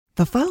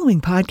The following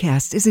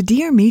podcast is a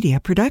Dear Media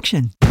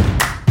production.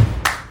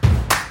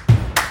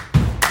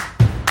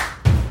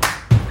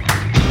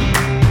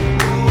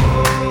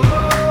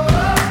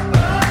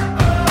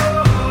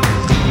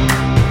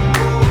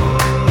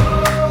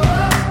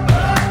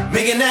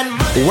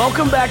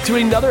 Welcome back to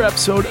another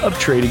episode of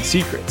Trading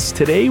Secrets.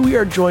 Today we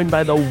are joined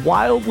by the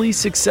wildly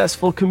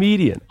successful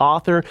comedian,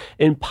 author,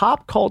 and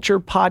pop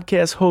culture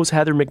podcast host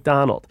Heather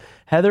McDonald.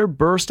 Heather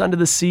burst onto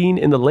the scene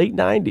in the late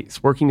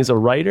 90s, working as a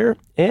writer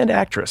and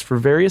actress for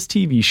various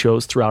TV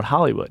shows throughout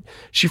Hollywood.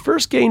 She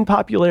first gained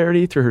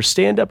popularity through her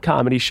stand-up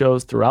comedy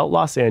shows throughout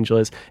Los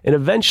Angeles, and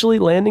eventually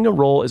landing a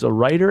role as a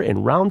writer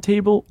and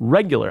roundtable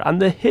regular on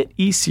the hit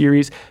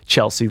E-series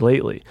Chelsea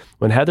Lately.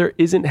 When Heather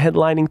isn't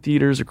headlining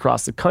theaters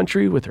across the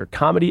country with her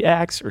comedy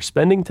acts or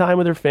spending time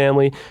with her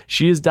family,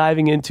 she is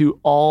diving into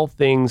all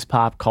things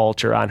pop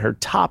culture on her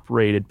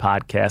top-rated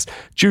podcast,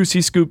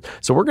 Juicy Scoop.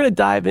 So we're going to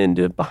dive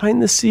into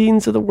behind the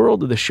scenes of the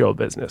world of the show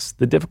business,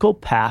 the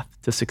difficult path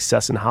to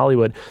success in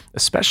Hollywood,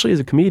 especially as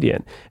a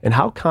comedian, and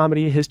how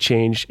comedy has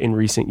changed in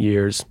recent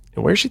years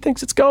and where she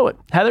thinks it's going.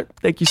 Heather,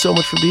 thank you so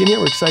much for being here.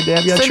 We're excited to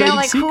have you on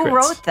Trading Secrets. Who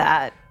wrote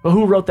that? Well,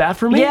 who wrote that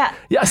for me? Yeah.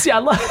 Yeah, see,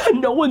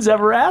 no one's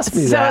ever asked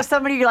me that. So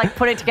somebody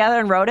put it together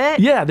and wrote it?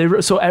 Yeah,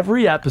 so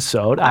every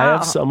episode, I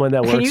have someone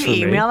that works for me. Can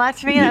you email that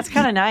to me? That's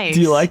kind of nice.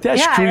 Do you like that?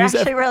 Yeah, I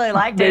actually really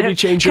liked it. Maybe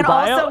change your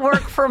bio? It can also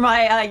work for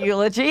my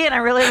eulogy, and I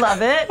really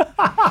love it.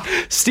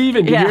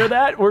 Steven, do you hear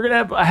that? We're going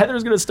to have,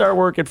 Heather's going to start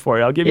working for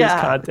you. I'll give you his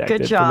contact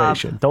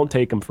information. Don't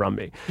take him from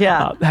me.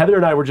 Yeah. Heather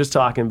and I were just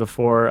talking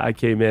before I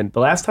came in. The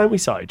last time we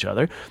saw each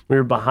other, we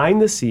were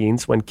behind the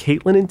scenes when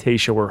Caitlin and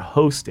Tasha were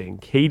hosting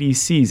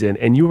Katie's season,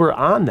 and you were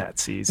on that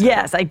season.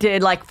 Yes, I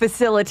did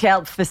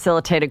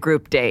facilitate a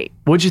group date.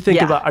 What'd you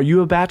think about, are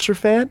you a Bachelor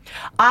fan?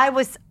 I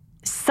was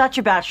such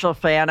a Bachelor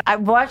fan. I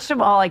watched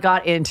them all. I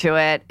got into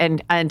it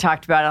and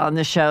talked about it on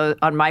the show,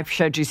 on my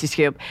show, Juicy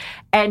Scoop.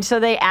 And so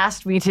they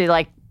asked me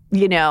to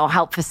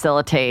help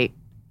facilitate,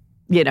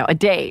 a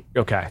date.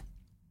 Okay.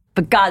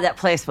 But God, that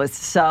place was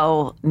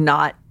so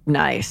not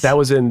nice. That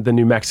was in the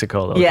New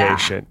Mexico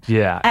location.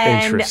 Yeah,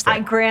 and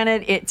interesting.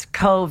 Granted, it's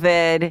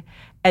COVID.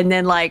 And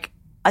then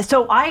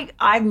so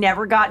I've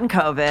never gotten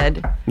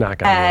COVID.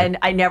 And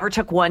I never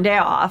took one day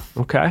off.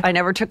 Okay. I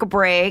never took a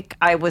break.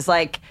 I was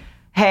like,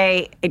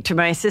 hey, to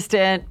my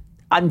assistant,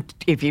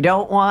 if you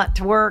don't want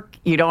to work,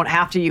 you don't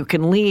have to. You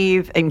can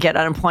leave and get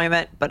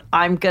unemployment. But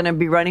I'm going to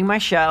be running my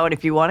show. And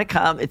if you want to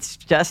come, it's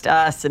just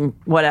us and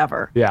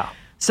whatever. Yeah.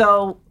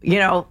 So,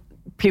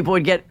 people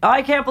would get,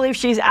 I can't believe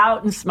she's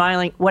out and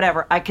smiling,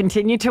 whatever. I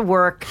continued to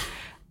work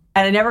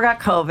and I never got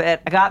COVID.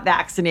 I got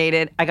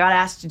vaccinated. I got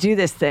asked to do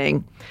this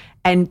thing.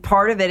 And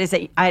part of it is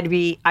that I had to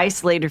be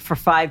isolated for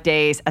 5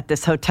 days at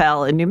this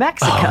hotel in New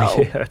Mexico. Oh,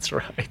 yeah, that's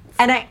right.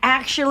 And I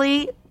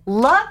actually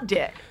loved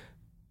it.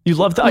 You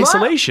loved the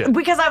isolation.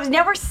 Because I was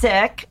never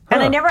sick,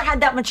 and I never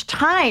had that much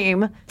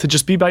time. To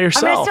just be by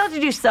yourself. I still have to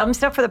do some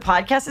stuff for the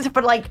podcast and stuff,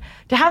 but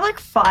to have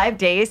 5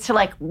 days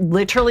to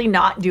literally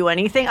not do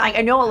anything.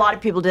 I know a lot of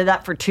people did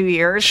that for 2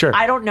 years. Sure.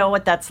 I don't know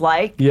what that's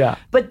like. Yeah.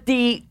 But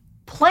the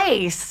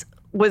place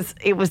was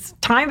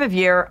time of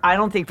year, I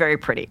don't think very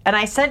pretty. And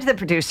I said to the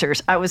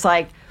producers, I was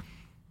like,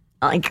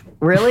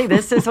 really?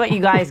 This is what you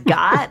guys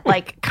got?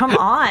 Come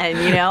on,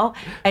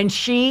 And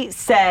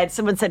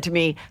someone said to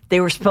me,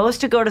 they were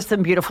supposed to go to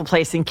some beautiful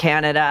place in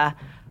Canada,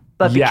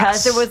 but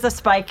because there was a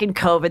spike in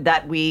COVID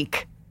that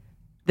week,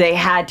 they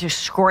had to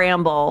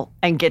scramble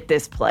and get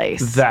this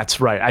place. That's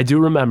right. I do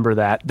remember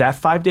that. That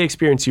 5-day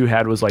experience you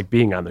had was like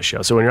being on the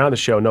show. So when you're on the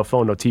show, no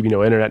phone, no TV,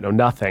 no internet, no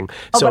nothing.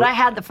 But I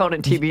had the phone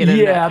and TV and internet.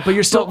 Yeah, but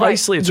you're still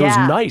isolated. So it was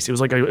nice. It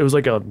was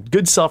like a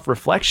good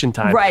self-reflection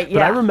time. Right, yeah.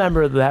 But I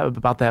remember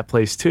about that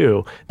place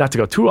too. Not to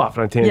go too off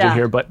on a tangent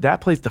here, but that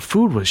place, the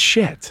food was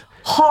shit.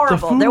 Horrible.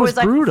 The food there was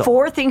brutal.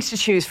 4 things to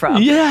choose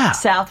from. Yeah.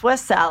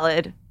 Southwest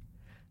salad,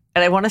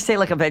 and I want to say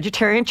a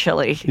vegetarian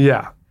chili.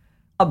 Yeah.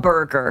 A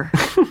burger.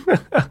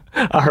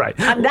 All right.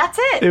 And that's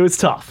it. It was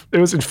tough. It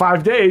was in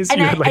 5 days. And,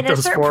 you had at a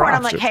those certain 4 point,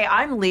 options. I'm like, hey,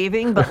 I'm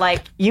leaving,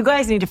 but you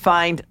guys need to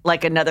find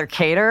another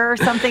caterer or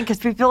something because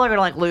people are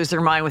going to lose their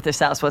mind with the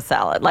Southwest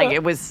salad.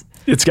 It was.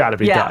 It's got to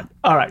be done.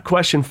 All right.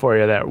 Question for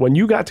you there. When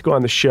you got to go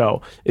on the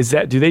show,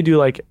 do they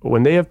do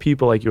when they have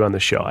people like you on the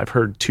show? I've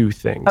heard 2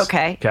 things.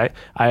 Okay.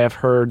 I have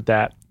heard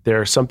that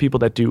there are some people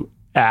that do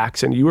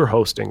acts, and you were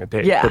hosting a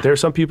date. Yeah. But there are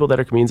some people that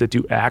are comedians that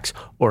do acts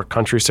or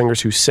country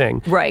singers who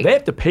sing. Right. They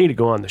have to pay to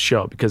go on the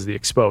show because of the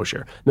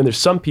exposure. And then there's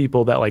some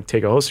people that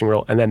take a hosting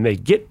role and then they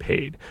get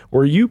paid.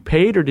 Were you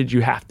paid or did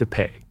you have to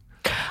pay?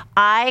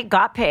 I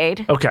got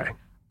paid. Okay.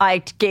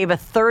 I gave a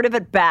third of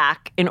it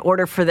back in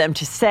order for them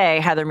to say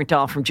Heather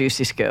McDonald from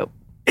Juicy Scoop.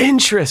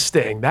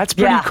 Interesting. That's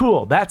pretty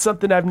cool. That's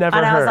something I've never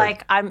heard. And I was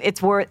like,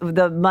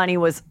 the money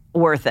was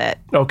worth it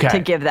to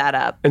give that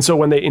up. And so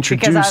when they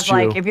introduced because I was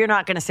like, if you're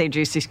not going to say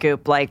Juicy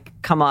Scoop,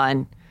 come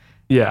on.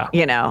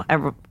 Yeah.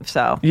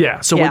 So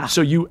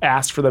So you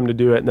asked for them to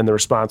do it, and then the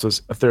response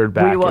was a third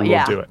back, we'll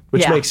do it,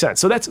 which makes sense.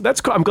 So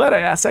that's cool. I'm glad I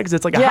asked that because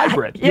it's like a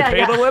hybrid. You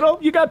paid a little,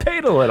 you got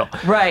paid a little.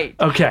 Right.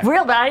 Okay.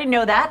 Real, but I didn't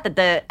know that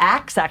the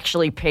acts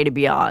actually pay to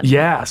be on.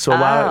 Yeah. So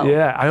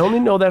I only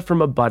know that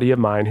from a buddy of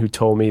mine who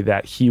told me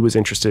that he was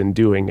interested in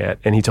doing it,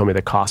 and he told me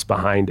the cost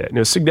behind it, and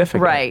it was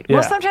significant. Right. Yeah.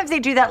 Well, sometimes they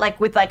do that like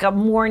with like a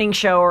morning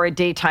show or a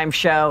daytime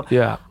show.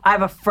 Yeah. I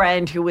have a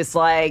friend who was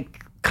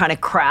like kind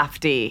of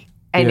crafty.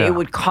 And it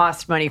would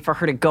cost money for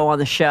her to go on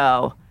the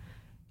show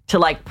to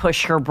like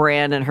push her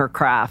brand and her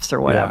crafts or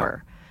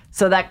whatever. Yeah.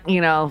 So that,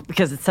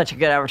 because it's such a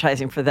good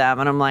advertising for them.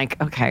 And I'm like,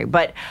 okay.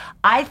 But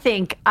I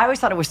always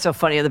thought it was so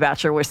funny on The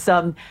Bachelor where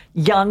some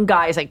young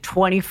guy's like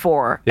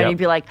 24 and he'd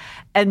be like,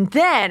 and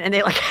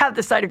they like have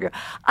the side of your,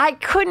 I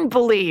couldn't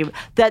believe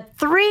that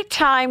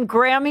 3-time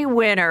Grammy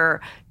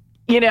winner,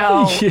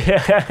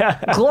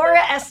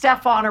 Gloria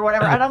Estefan or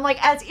whatever. And I'm like,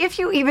 as if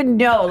you even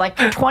know, like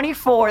you're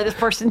 24, this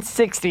person's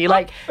 60.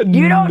 Like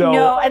you don't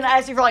know. And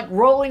as if you're like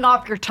rolling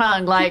off your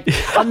tongue, like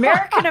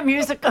American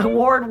Music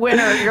Award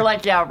winner, you're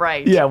like, yeah,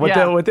 right. Yeah,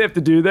 what they have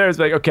to do there is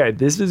like, okay,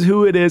 this is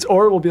who it is.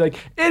 Or we'll be like,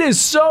 it is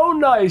so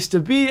nice to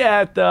be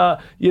at the,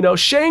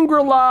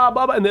 Shangri-La,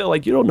 blah, blah. And they're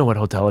like, you don't know what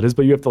hotel it is,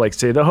 but you have to like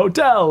say the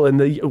hotel and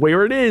the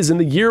where it is and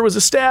the year was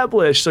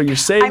established. So you're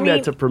saying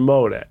that to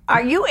promote it.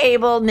 Are you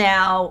able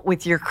now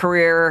with your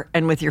career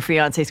and with your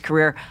fiance's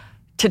career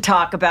to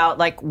talk about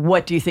like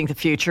what do you think the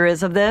future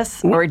is of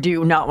this, or do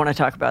you not want to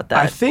talk about that?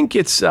 I think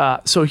it's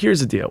so here's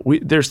the deal.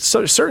 There's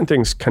certain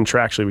things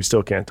contractually we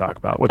still can't talk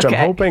about, which I'm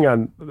hoping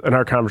in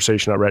our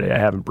conversation already I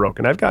haven't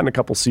broken. I've gotten a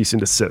couple cease and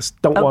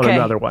desist. Don't want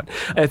another one.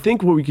 I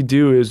think what we could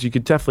do is you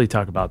could definitely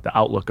talk about the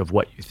outlook of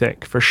what you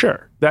think for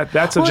sure.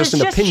 That's just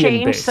an opinion based. It's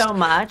changed so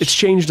much. It's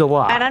changed a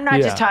lot. And I'm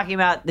not just talking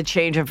about the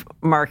change of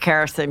Mark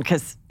Harrison,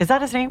 because is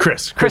that his name?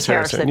 Chris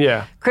Harrison.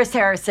 Yeah. Chris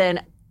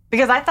Harrison.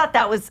 Because I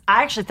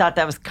actually thought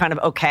that was kind of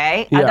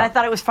okay. Yeah. And I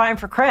thought it was fine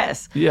for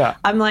Chris. Yeah.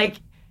 I'm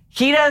like,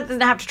 he doesn't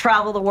have to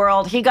travel the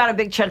world. He got a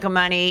big chunk of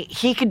money.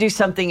 He could do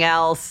something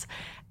else.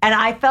 And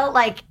I felt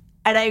like,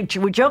 and I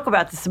would joke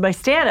about this in my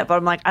stand-up, but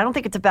I'm like, I don't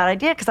think it's a bad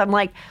idea. Because I'm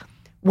like,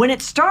 when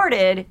it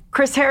started,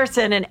 Chris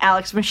Harrison and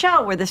Alex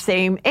Michelle were the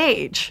same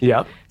age.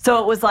 Yep. So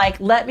it was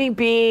like, let me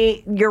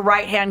be your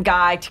right-hand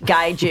guy to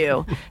guide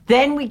you.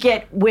 Then we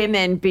get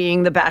women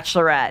being the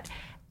Bachelorette.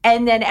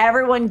 And then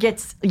everyone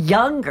gets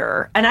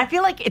younger. And I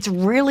feel like it's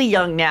really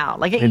young now.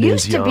 Like it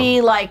used to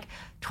be like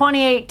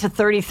 28 to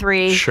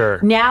 33. Sure.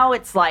 Now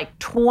it's like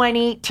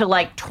 20 to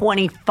like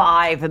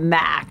 25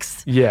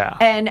 max. Yeah.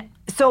 And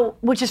so,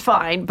 which is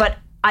fine. But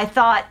I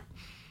thought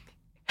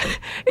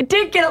it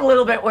did get a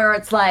little bit where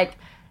it's like,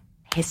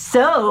 hey,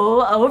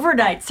 so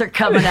overnights are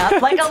coming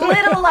up. Like a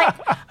little like,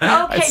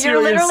 okay,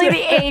 you're literally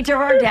the age of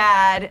our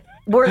dad.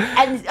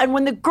 And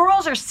when the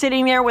girls are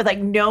sitting there with like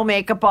no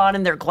makeup on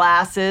and their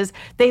glasses,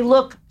 they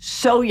look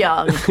so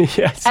young.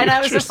 Yes, and I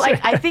was just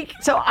like, I think,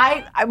 so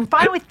I'm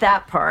fine with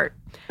that part.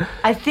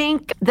 I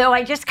think, though,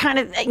 I just kind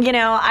of,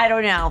 I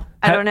don't know.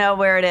 I don't know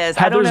where it is.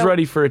 Heather's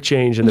ready for a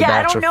change in the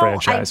Bachelor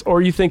franchise,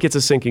 or you think it's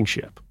a sinking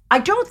ship? I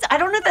don't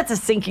know if that's a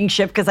sinking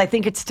ship because I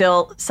think it's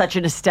still such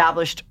an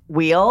established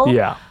wheel.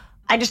 Yeah.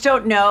 I just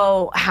don't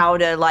know how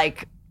to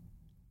like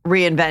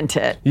reinvent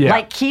it. Yeah.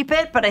 Like keep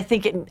it, but I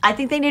think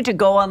they need to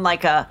go on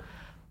like a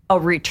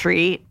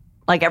retreat,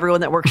 like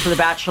everyone that works for The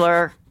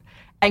Bachelor,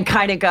 and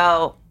kind of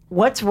go,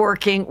 what's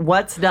working,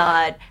 what's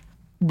not,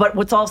 but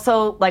what's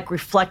also like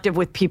reflective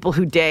with people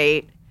who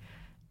date.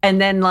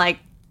 And then like,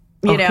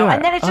 and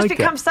then it just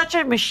becomes such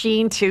a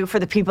machine too for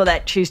the people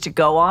that choose to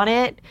go on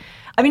it.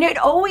 I mean, it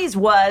always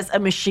was a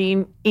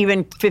machine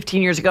even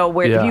 15 years ago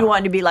where if you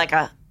wanted to be like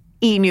a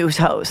e-news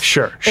host.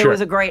 Sure. It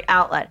was a great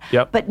outlet.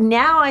 Yep. But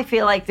now I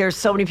feel like there's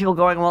so many people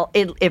going, well,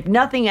 if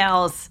nothing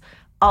else,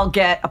 I'll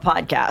get a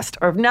podcast.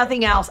 Or if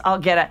nothing else, I'll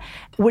get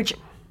which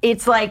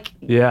it's like,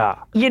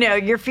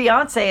 your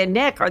fiance and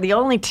Nick are the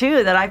only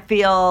two that I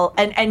feel,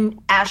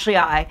 and Ashley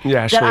I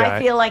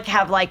feel like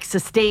have like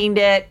sustained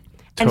it.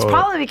 And it's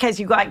probably because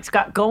you guys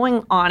got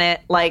going on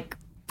it like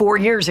 4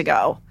 years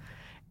ago.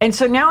 And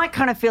so now I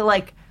kind of feel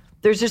like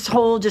there's this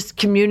whole just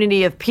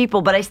community of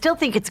people, but I still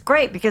think it's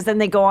great because then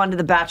they go on to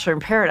The Bachelor in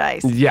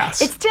Paradise.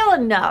 Yes. It's still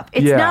enough.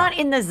 It's not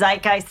in the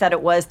zeitgeist that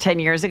it was 10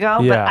 years ago,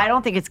 but I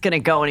don't think it's going to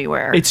go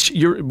anywhere.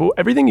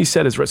 Everything you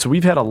said is right. So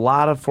we've had a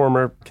lot of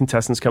former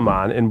contestants come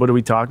on, and what do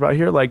we talk about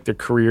here? Like their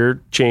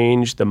career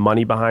change, the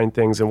money behind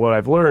things, and what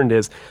I've learned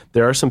is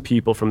there are some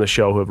people from the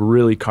show who have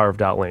really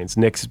carved out lanes.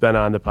 Nick's been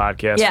on the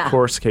podcast. Yeah. Of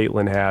course,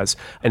 Caitlin has,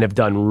 and have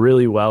done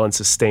really well and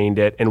sustained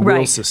it and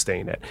will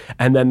sustain it.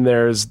 And then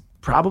there's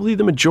probably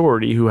the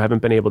majority who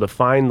haven't been able to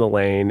find the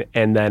lane,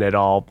 and then it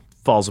all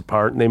falls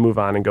apart and they move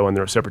on and go in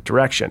their separate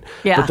direction.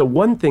 Yeah. But the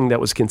one thing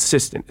that was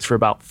consistent is for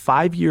about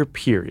 5-year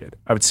period,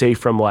 I would say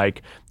from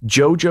like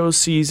JoJo's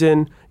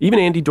season, even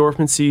Andy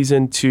Dorfman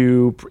season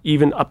to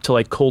even up to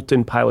like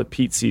Colton Pilot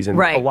Pete season.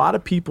 Right. A lot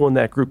of people in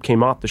that group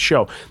came off the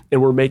show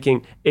and were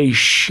making a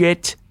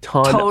shit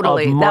ton of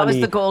money. That was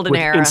the golden with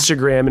era.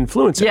 Instagram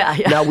influencer. Yeah.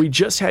 Now we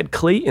just had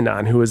Clayton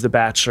on, who was the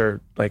Bachelor,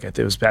 like it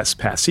was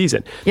past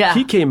season. Yeah.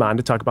 He came on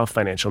to talk about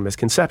financial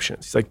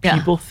misconceptions. He's like,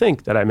 people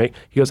think that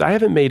he goes, I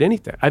haven't made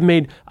anything. I've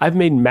made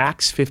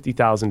max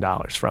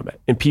 $50,000 from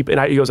it. And he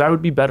goes, I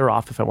would be better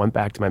off if I went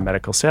back to my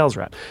medical sales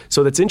rep.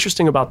 So that's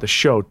interesting about the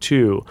show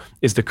too,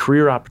 is the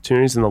career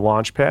opportunities and the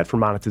launch pad for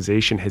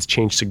monetization has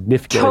changed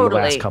significantly in the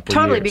last couple of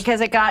years. Totally, because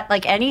it got,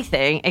 like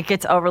anything, it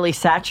gets overly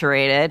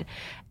saturated.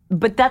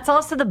 But that's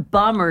also the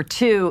bummer,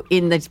 too,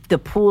 in the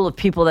pool of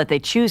people that they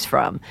choose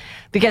from.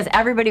 Because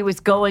everybody was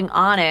going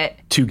on it.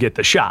 To get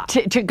the shot.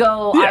 To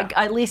go,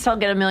 at least I'll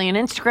get 1 million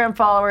Instagram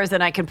followers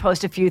and I can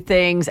post a few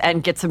things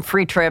and get some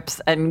free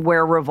trips and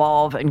wear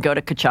Revolve and go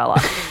to Coachella.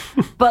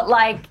 But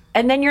like,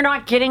 and then you're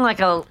not getting like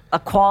a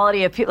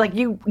quality of people. Like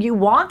you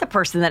want the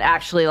person that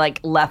actually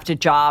like left a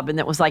job and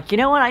that was like, you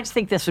know what, I just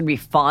think this would be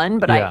fun.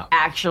 But I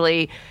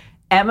actually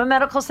am a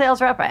medical sales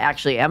rep. I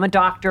actually am a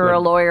doctor or a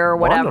lawyer or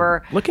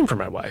whatever. I'm looking for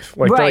my wife.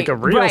 Like a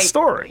real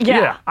story.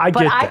 Yeah, I get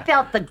that. But I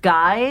felt the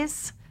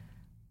guys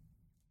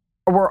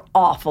were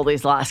awful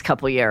these last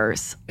couple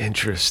years.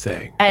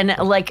 Interesting. And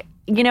like,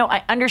 you know,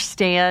 I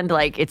understand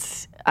like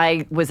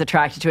I was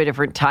attracted to a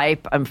different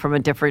type. I'm from a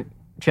different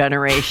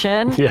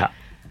generation. Yeah.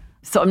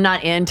 So I'm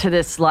not into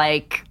this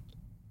like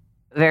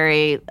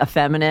very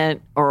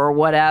effeminate or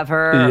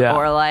whatever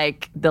or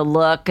like the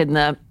look and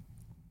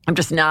I'm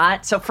just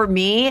not. So for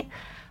me,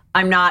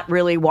 I'm not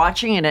really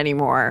watching it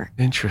anymore.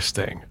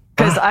 Interesting.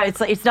 Because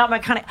it's not my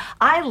kind of.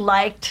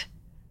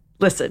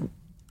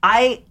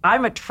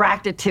 I'm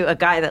attracted to a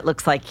guy that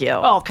looks like you.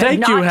 Oh,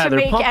 thank you, Heather. Not to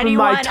make Pumping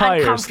anyone my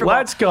tires. uncomfortable.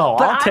 Let's go.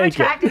 But I'll take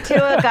it. I'm attracted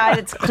to a guy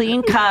that's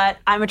clean cut.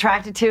 I'm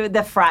attracted to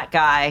the frat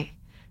guy.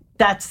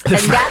 That's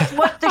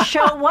what the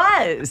show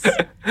was.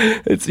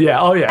 And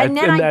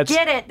then I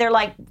get it. They're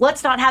like,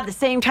 let's not have the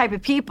same type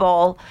of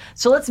people.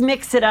 So let's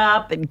mix it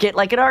up and get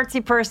like an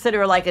artsy person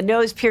or like a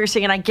nose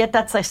piercing. And I get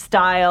that's a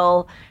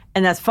style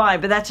and that's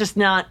fine. But that's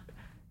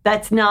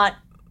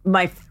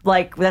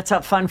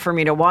not fun for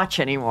me to watch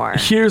anymore.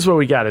 Here's what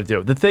we got to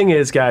do. The thing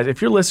is, guys,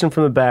 if you're listening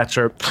from The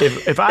Bachelor,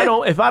 if I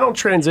don't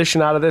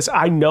transition out of this,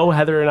 I know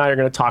Heather and I are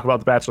going to talk about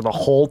The Bachelor the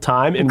whole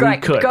time, and we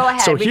could. Go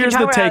ahead. So here's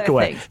the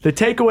takeaway. The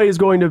takeaway is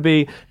going to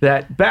be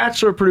that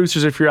Bachelor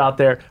producers, if you're out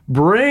there,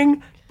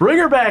 bring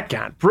her back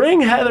on.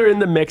 Bring Heather in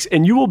the mix,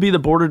 and you will be the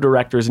board of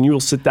directors, and you will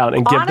sit down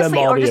and give them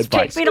all the advice. Or just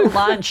take me to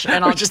lunch,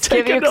 and I'll just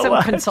give you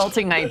some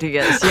consulting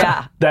ideas.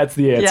 Yeah. That's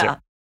the answer. Yeah.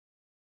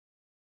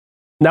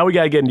 Now we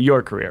got to get into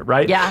your career,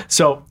 right? Yeah.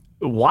 So,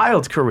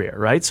 wild career,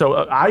 right? So,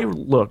 I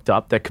looked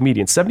up that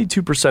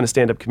 72% of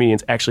stand-up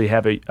comedians actually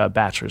have a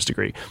bachelor's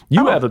degree.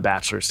 You have a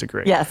bachelor's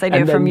degree. Yes, I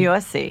do, from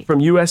USC. From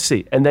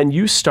USC. And then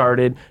you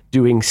started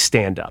doing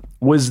stand-up.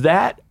 Was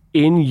that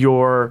in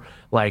your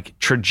like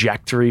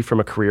trajectory from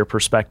a career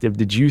perspective?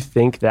 Did you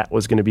think that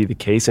was going to be the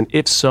case? And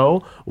if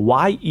so,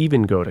 why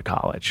even go to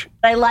college?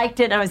 I liked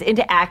it. And I was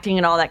into acting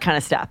and all that kind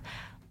of stuff.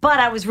 But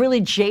I was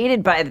really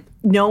jaded by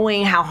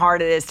knowing how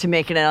hard it is to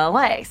make it in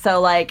LA. So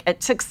like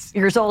at 6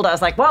 years old, I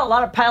was like, well, a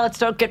lot of pilots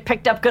don't get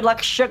picked up. Good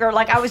luck, sugar.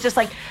 Like I was just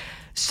like,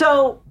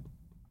 so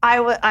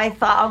I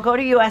thought I'll go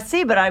to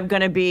USC, but I'm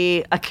going to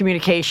be a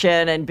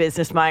communication and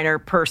business minor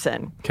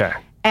person. Okay.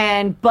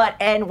 And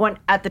when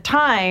at the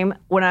time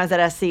when I was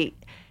at SC,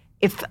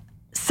 if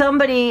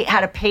somebody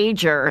had a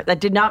pager,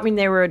 that did not mean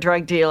they were a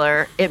drug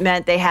dealer. It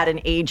meant they had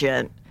an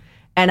agent.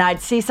 And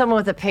I'd see someone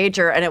with a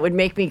pager and it would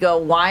make me go,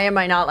 why am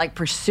I not like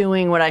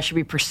pursuing what I should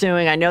be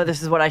pursuing? I know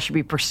this is what I should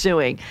be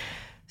pursuing.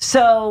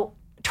 So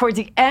towards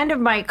the end of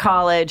my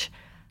college,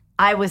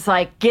 I was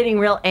like getting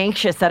real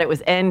anxious that it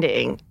was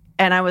ending.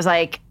 And I was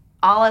like,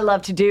 all I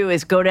love to do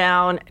is go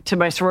down to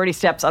my sorority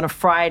steps on a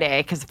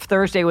Friday because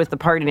Thursday was the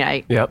party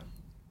night. Yep.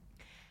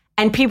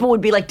 And people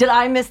would be like, did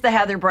I miss the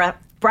Heather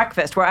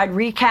breakfast, where I'd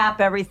recap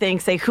everything,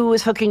 say who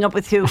was hooking up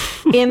with who,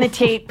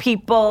 imitate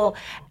people.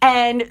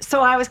 And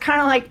so I was kind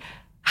of like,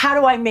 how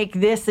do I make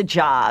this a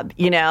job,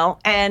 you know?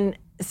 And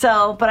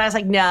so, but I was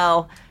like,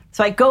 no.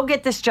 So I go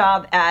get this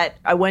job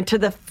I went to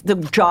the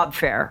job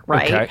fair,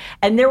 right? Okay.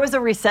 And there was a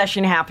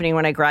recession happening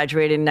when I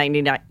graduated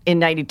in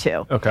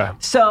 92. Okay.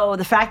 So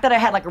the fact that I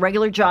had like a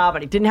regular job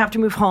and I didn't have to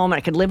move home and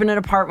I could live in an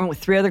apartment with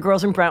 3 other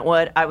girls in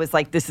Brentwood, I was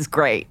like, this is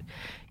great,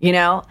 you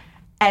know?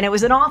 And it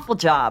was an awful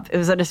job. It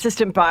was an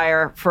assistant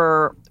buyer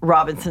for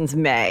Robinson's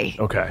May.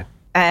 Okay.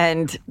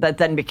 And that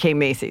then became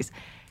Macy's.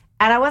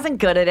 And I wasn't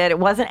good at it. It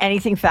wasn't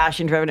anything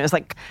fashion driven. It was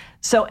like,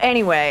 so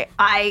anyway,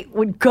 I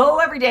would go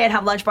every day and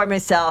have lunch by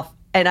myself.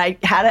 And I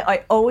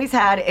always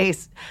had a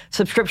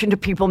subscription to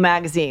People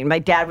magazine. My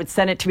dad would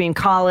send it to me in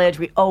college.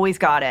 We always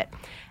got it.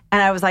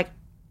 And I was like,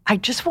 I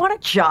just want a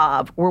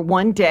job where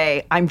one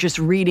day I'm just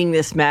reading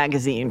this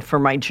magazine for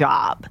my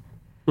job.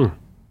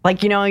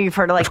 Like, you know, you've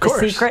heard of like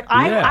The Secret.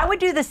 I would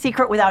do The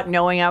Secret without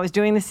knowing I was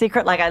doing The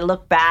Secret. Like I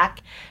look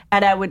back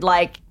and I would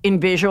like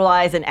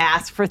visualize and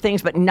ask for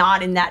things, but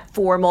not in that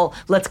formal,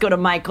 let's go to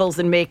Michael's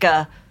and make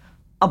a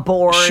a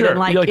board and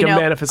like, a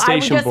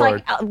manifestation I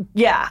would board.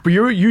 Yeah. But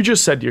you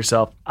just said to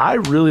yourself, I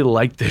really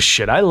like this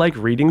shit. I like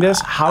reading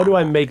this. How do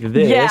I make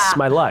this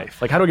my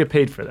life? Like, how do I get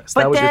paid for this?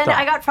 But that was then your thought.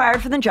 I got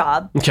fired from the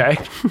job. Okay.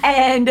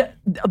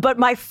 But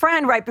my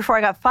friend, right before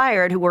I got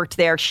fired, who worked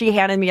there, she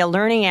handed me a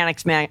Learning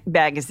Annex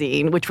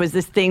magazine, which was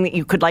this thing that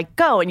you could like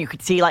go and you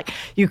could see, like,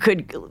 you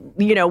could,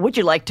 would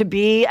you like to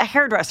be a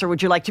hairdresser?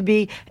 Would you like to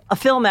be a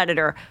film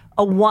editor?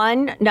 A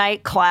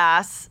one-night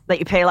class that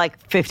you pay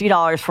like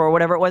 $50 for,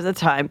 whatever it was at the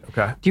time.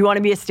 Okay. Do you want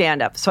to be a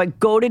stand-up? So I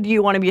go to Do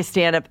You Want to Be a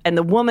Stand-up? And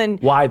the woman...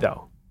 Why,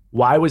 though?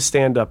 Why was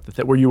stand-up the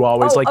thing? Were you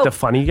always the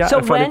funny guy,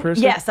 funny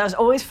person? Yes, I was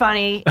always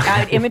funny.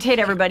 I'd imitate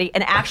everybody.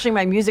 And actually,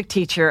 my music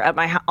teacher at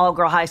my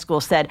all-girl high school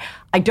said,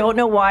 I don't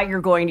know why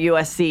you're going to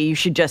USC. You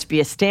should just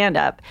be a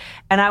stand-up.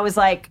 And I was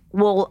like,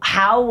 well,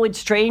 how would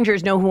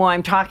strangers know who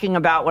I'm talking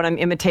about when I'm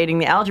imitating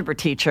the algebra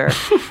teacher?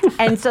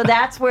 And so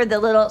that's where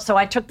so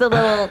I took the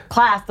little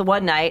class the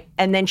one night,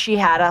 and then she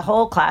had a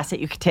whole class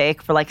that you could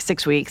take for like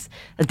 6 weeks.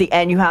 At the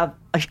end, you have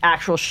an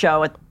actual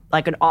show at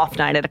like an off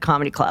night at a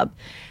comedy club.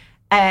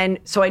 And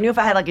so I knew if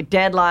I had like a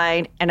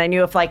deadline, and I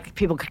knew if like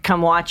people could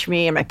come watch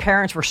me, and my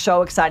parents were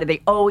so excited.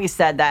 They always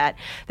said that.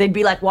 They'd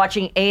be like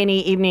watching A&E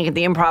Evening at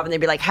the Improv, and they'd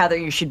be like, Heather,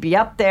 you should be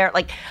up there.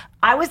 Like,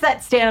 I was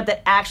that stand-up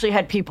that actually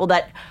had people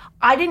that,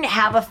 I didn't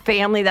have a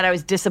family that I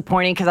was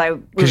disappointing because I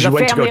was a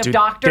family of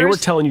doctors. They were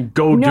telling you,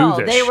 do this.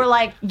 No, they were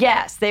like,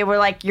 yes. They were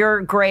like,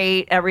 you're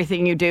great.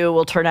 Everything you do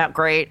will turn out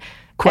great.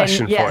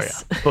 Question for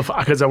you,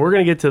 because we're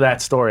going to get to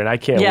that story, and I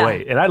can't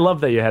wait. And I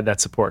love that you had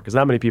that support, because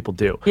not many people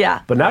do.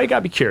 Yeah. But now you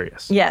got me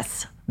curious.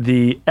 Yes.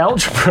 The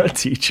algebra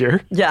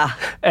teacher. Yeah.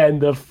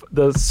 And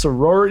the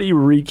sorority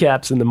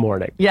recaps in the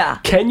morning. Yeah.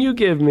 Can you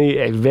give me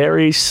a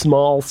very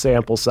small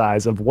sample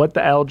size of what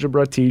the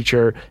algebra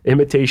teacher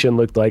imitation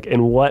looked like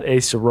and what a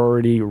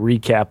sorority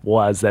recap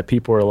was that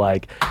people were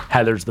like,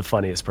 Heather's the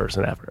funniest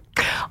person ever?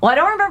 Well, I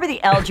don't remember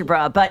the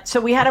algebra, but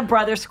so we had a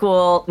brother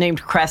school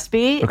named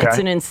Crespi. Okay. It's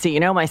in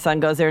Encino. My son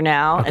goes there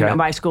now. Okay. And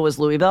my school was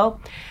Louisville.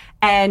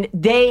 And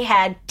they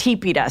had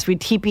teepeed us.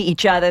 We'd teepee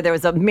each other. There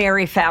was a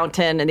Mary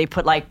fountain, and they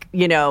put like,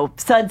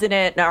 suds in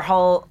it, and our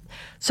whole...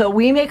 So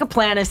we make a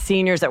plan as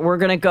seniors that we're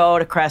going to go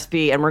to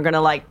Crespi, and we're going to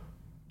like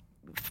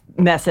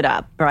mess it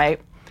up, right?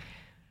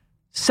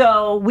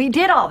 So we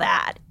did all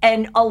that.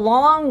 And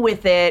along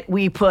with it,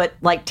 we put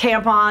like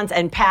tampons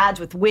and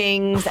pads with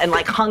wings and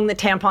like hung the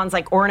tampons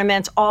like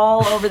ornaments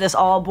all over this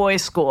all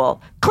boys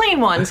school. Clean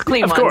ones.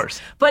 Of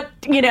course. But,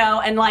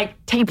 and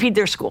like teepeed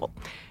their school.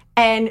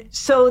 And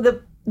so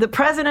the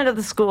president of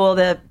the school,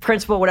 the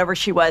principal, whatever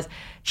she was,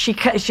 she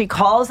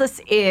calls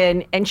us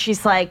in and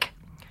she's like,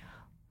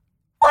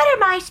 what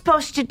am I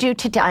supposed to do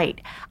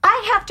tonight?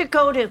 I have to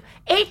go to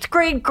 8th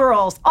grade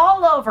girls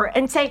all over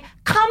and say,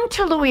 come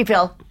to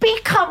Louisville,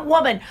 become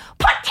woman,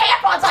 put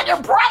tampons on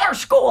your brother's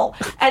school.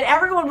 And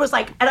everyone was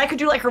like, and I could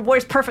do like her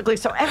voice perfectly.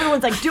 So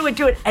everyone's like, do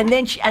it. And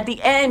then at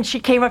the end, she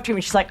came up to me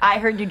and she's like, I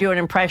heard you do an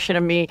impression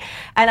of me.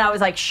 And I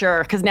was like,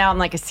 sure. Cause now I'm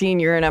like a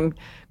senior and I'm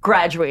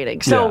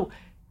graduating. So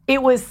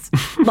it was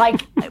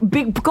like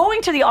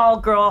going to the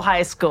all-girl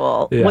high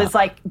school was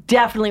like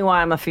definitely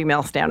why I'm a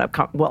female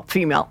stand-up.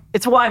 Female.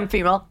 It's why I'm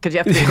female, because you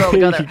have to be a girl to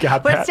go there.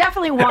 But it's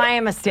definitely why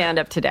I'm a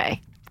stand-up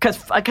today.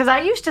 Because I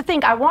used to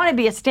think I want to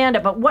be a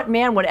stand-up, but what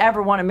man would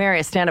ever want to marry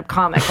a stand-up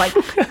comic? Like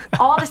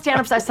all the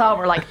stand-ups I saw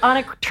were like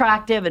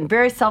unattractive and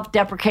very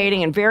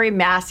self-deprecating and very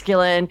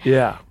masculine.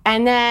 Yeah.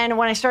 And then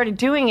when I started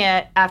doing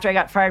it, after I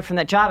got fired from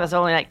that job, I was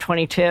only like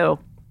 22.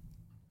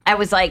 I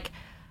was like,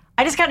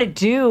 I just got to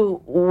do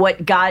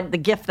the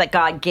gift that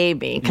God gave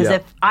me. Because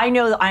if I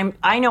know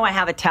I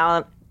have a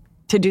talent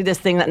to do this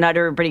thing that not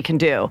everybody can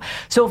do.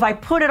 So if I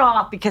put it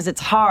off because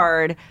it's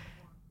hard,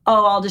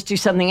 I'll just do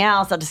something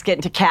else. I'll just get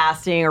into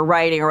casting or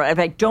writing, or if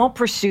I don't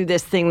pursue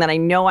this thing that I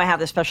know I have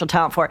this special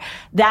talent for,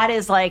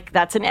 that's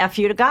an F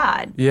you to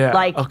God. Yeah.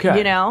 Like,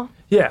 okay.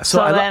 Yeah.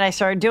 So then I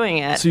started doing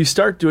it. So you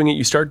start doing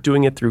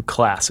it through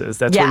classes.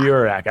 That's where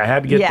you're at. I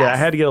had to get I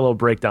had to get a little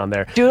breakdown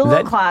there. Do a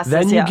little classes.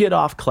 Then you get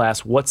off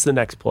class. What's the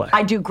next play?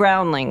 I do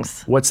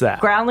Groundlings. What's that?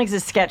 Groundlings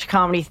is sketch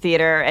comedy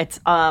theater. It's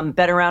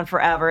been around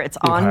forever. It's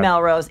on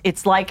Melrose.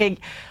 It's like a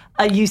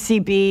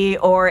UCB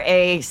or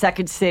a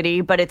Second City,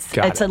 but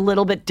it's a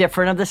little bit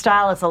different of the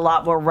style. It's a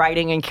lot more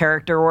writing and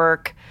character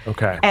work.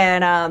 Okay.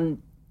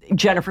 And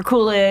Jennifer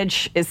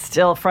Coolidge is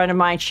still a friend of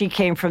mine. She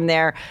came from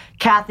there.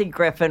 Kathy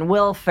Griffin,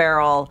 Will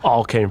Ferrell.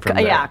 All came from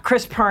there. Yeah,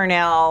 Chris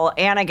Parnell,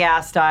 Anna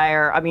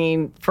Gasteyer. I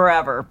mean,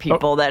 forever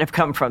people that have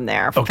come from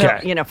there.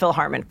 Okay. Phil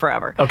Hartman,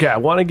 forever. Okay, I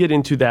want to get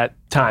into that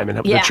time and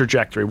the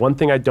trajectory. One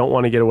thing I don't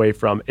want to get away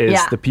from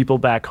is the people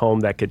back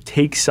home that could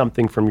take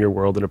something from your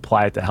world and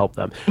apply it to help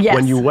them. Yes.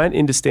 When you went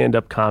into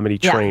stand-up comedy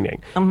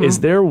training, is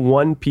there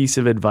one piece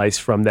of advice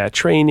from that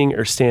training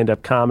or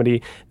stand-up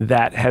comedy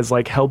that has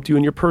like helped you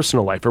in your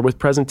personal life or with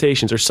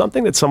presentations or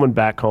something that someone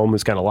back home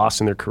who's kind of lost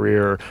in their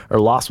career or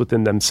lost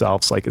within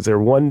themselves? Like, is there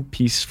one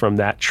piece from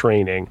that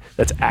training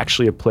that's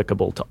actually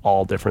applicable to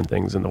all different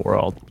things in the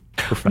world?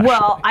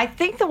 Well, I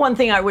think the one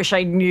thing I wish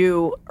I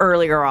knew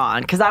earlier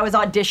on, because I was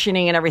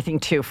auditioning and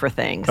everything too for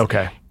things,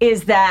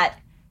 is that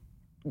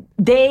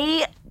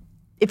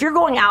if you're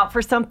going out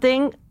for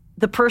something,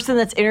 the person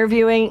that's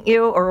interviewing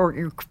you or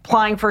you're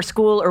applying for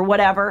school or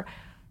whatever,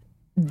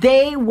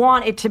 they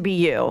want it to be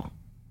you.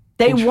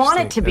 They want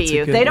it to be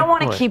you. They don't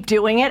want to keep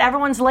doing it.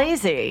 Everyone's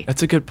lazy.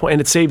 That's a good point.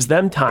 And it saves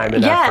them time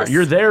and effort.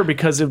 You're there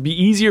because it'd be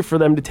easier for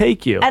them to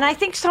take you. And I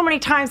think so many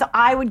times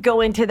I would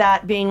go into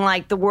that being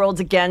like the world's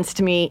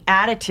against me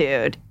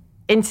attitude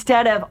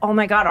instead of, oh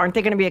my God, aren't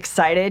they going to be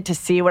excited to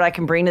see what I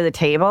can bring to the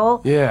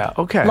table? Yeah,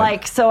 okay.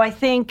 Like, so I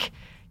think,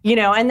 you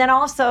know, and then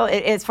also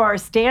as far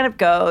as stand-up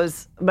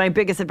goes, my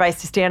biggest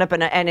advice to stand-up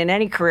and in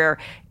any career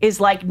is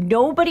like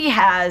nobody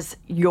has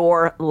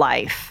your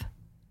life.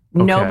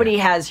 Okay. Nobody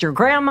has your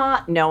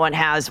grandma. No one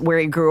has where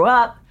you grew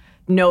up.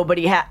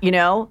 Nobody has, you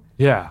know?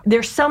 Yeah.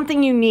 There's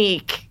something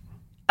unique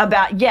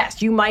about,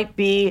 yes, you might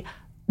be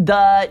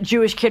the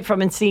Jewish kid from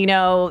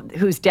Encino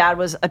whose dad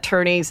was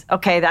attorneys.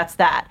 Okay, that's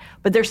that.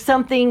 But there's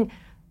something,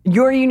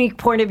 your unique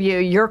point of view,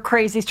 your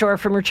crazy story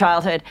from your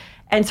childhood.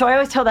 And so I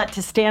always tell that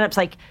to stand-ups,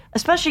 like,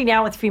 especially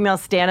now with female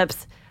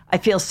stand-ups, I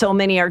feel so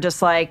many are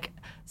just like,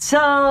 so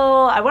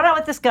I went out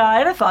with this guy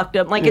and I fucked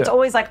him. Like, it's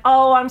always like,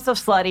 oh, I'm so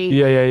slutty.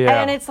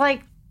 Yeah. And it's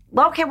like,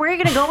 well, okay, where are you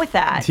going to go with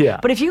that? Yeah.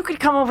 But if you could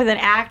come up with an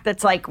act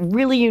that's like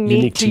really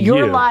unique to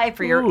your life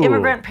or your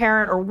immigrant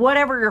parent or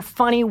whatever your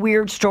funny,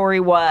 weird story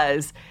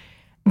was,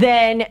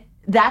 then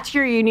that's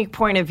your unique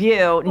point of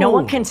view. No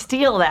one can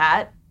steal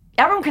that.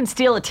 Everyone can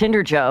steal a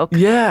Tinder joke.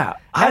 Yeah,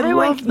 I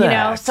love that. You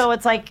know, so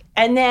it's like,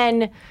 and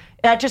then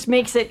that just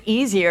makes it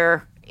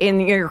easier in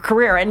your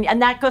career.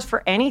 And that goes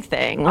for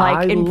anything.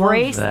 Like,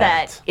 embrace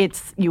that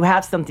it's, you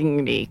have something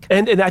unique.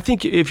 And I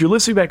think if you're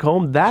listening back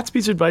home, that's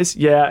piece of advice.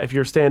 Yeah, if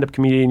you're a stand-up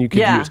comedian, you could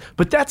use.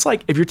 But that's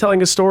like if you're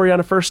telling a story on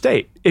a first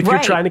date, if you're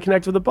trying to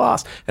connect with a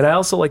boss. And I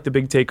also like the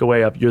big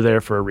takeaway of you're there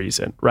for a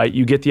reason, right?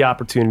 You get the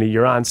opportunity,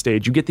 you're on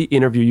stage, you get the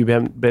interview you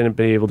haven't been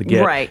able to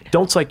get. Right.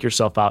 Don't psych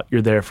yourself out.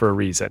 You're there for a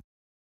reason.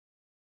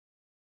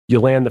 You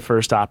land the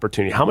first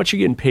opportunity. How much are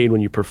you getting paid when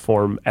you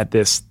perform at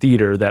this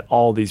theater that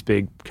all these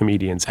big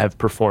comedians have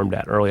performed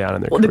at early on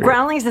in their career? The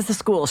Groundlings is a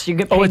school, so you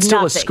get paid nothing. Oh, it's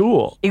still a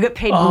school. You get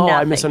paid nothing.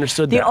 I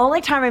misunderstood that. The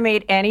only time I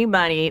made any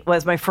money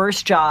was my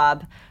first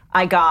job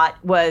I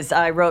got was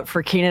I wrote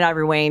for Keenan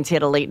Ivory Wayans. He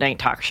had a late night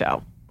talk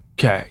show.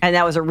 Okay. And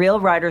that was a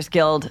real Writers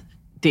Guild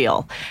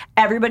deal.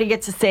 Everybody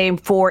gets the same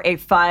for a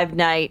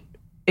 5-night,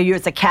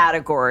 it's a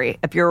category.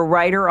 If you're a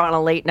writer on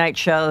a late night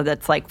show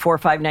that's like 4 or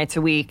 5 nights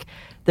a week,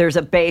 there's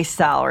a base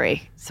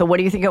salary. So what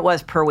do you think it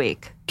was per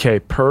week? Okay,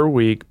 per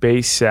week,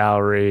 base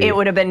salary. It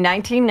would have been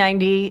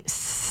 $1997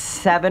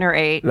 or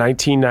 $8.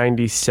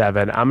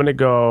 1997. I'm going to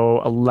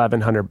go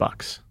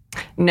 $1,100.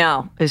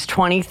 No, it was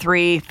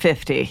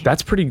 $23.50.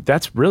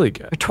 That's really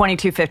good.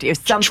 $22.50. It was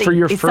something for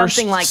your first,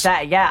 something like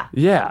that, yeah.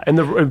 Yeah.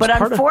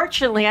 But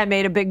unfortunately, I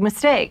made a big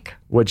mistake.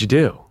 What'd you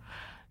do?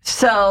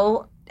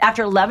 So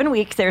after 11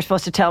 weeks, they were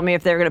supposed to tell me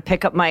if they were going to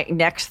pick up my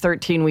next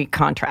 13-week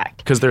contract.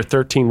 Because they're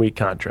 13-week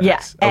contracts. Yeah.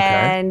 Okay.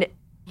 And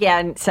he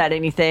hadn't said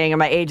anything, and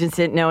my agents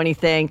didn't know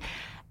anything.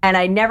 And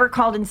I never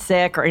called in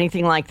sick or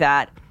anything like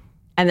that.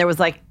 And there was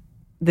like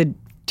the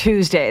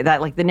Tuesday,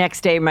 that like the next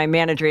day, my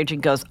manager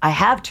agent goes, I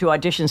have 2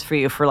 auditions for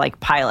you for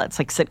like pilots,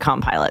 like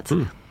sitcom pilots.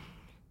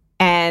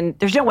 And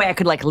there's no way I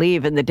could like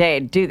leave in the day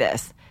to do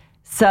this.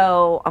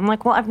 So I'm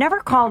like, well, I've never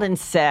called in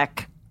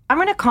sick. I'm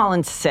going to call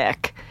in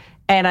sick,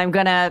 and I'm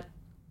going to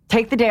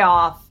take the day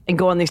off and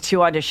go on these 2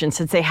 auditions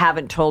since they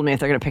haven't told me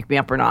if they're going to pick me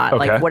up or not.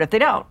 Okay. Like, what if they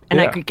don't?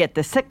 And I could get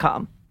this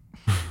sitcom.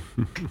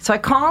 So I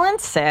call in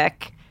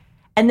sick,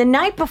 and the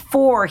night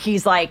before,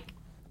 he's like,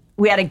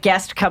 we had a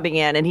guest coming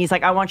in, and he's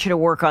like, I want you to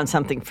work on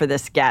something for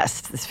this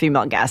guest, this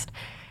female guest.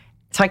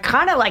 So I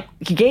kind of like,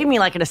 he gave me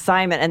like an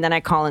assignment, and then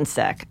I call in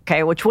sick,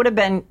 okay, which would have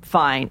been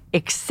fine,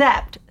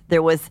 except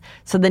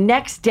so the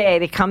next day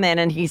they come in,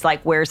 and he's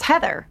like, where's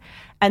Heather?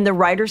 And the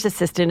writer's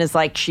assistant is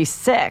like, she's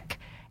sick.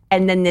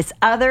 And then this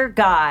other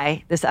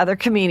guy, this other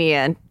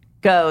comedian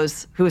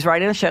goes, who was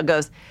writing the show,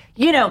 goes,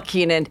 you know,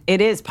 Keenan,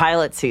 it is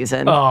pilot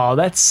season. Oh,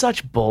 that's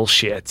such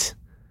bullshit.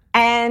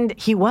 And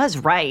he was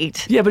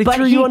right. Yeah, but he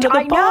threw you under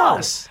the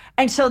bus.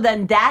 And so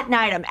then that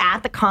night I'm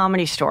at the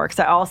Comedy Store because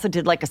I also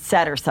did like a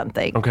set or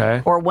something.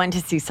 Okay. Or went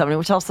to see somebody,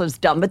 which also is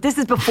dumb. But this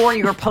is before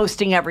you were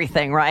posting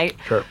everything, right?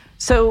 Sure.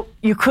 So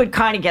you could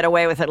kind of get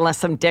away with it unless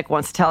some dick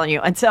wants telling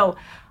you. And so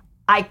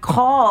I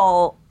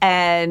call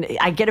and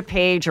I get a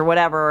page or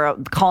whatever,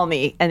 call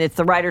me, and it's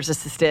the writer's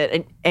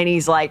assistant. And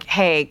he's like,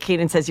 hey,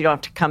 Keenan says you don't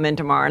have to come in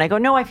tomorrow. And I go,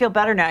 no, I feel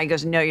better now. He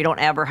goes, no, you don't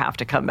ever have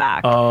to come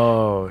back.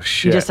 Oh,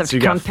 shit. You just have to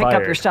come pick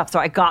up your stuff. So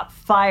I got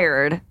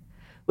fired,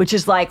 which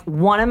is like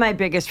one of my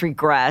biggest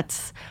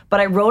regrets.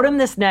 But I wrote him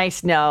this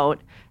nice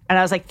note, and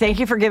I was like, thank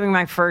you for giving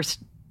my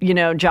first,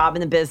 job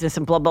in the business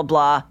and blah, blah,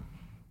 blah.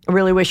 I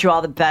really wish you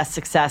all the best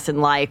success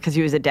in life, because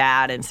he was a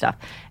dad and stuff.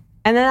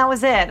 And then that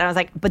was it. And I was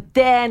like, but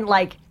then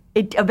like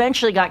it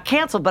eventually got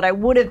canceled, but I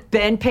would have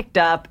been picked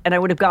up and I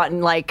would have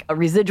gotten like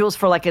residuals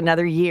for like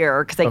another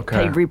year because they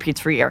paid repeats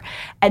for a year.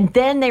 And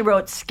then they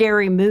wrote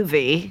Scary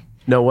Movie.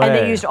 No way. And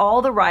they used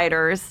all the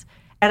writers.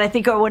 And I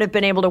think I would have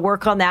been able to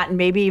work on that and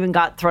maybe even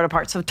got thrown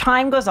apart. So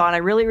time goes on. I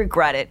really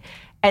regret it.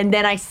 And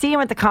then I see him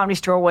at the Comedy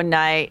Store one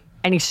night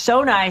and he's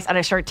so nice. And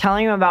I start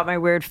telling him about my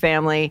weird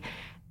family,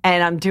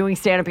 and I'm doing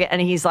stand-up again.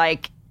 And he's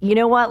like, you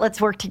know what?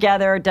 Let's work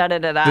together. Da da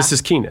da da. This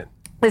is Keenan.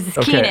 This is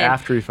Keenan.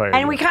 After he fired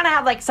and you. we kind of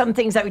have like some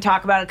things that we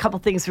talk about, a couple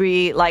things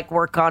we like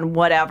work on,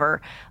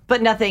 whatever,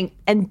 but nothing.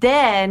 And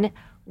then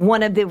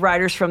one of the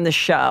writers from the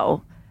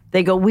show,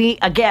 they go,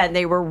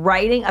 they were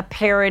writing a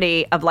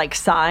parody of like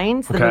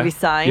Signs, the movie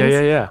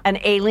Signs, and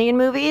Alien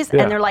movies.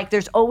 Yeah. And they're like,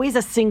 there's always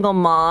a single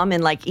mom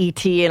in like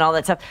E.T. and all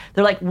that stuff.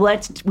 They're like,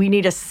 we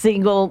need a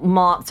single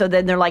mom. So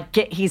then they're like,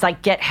 he's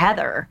like, get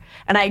Heather.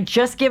 And I had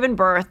just given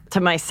birth to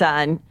my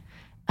son,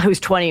 who's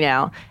 20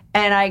 now.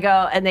 And I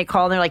go, and they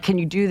call and they're like, can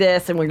you do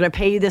this? And we're going to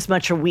pay you this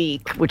much a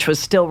week, which was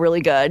still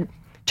really good,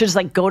 to just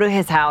like go to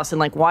his house and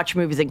like watch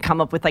movies and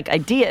come up with like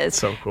ideas.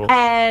 So cool.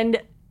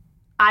 And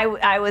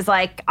I was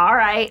like, all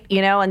right,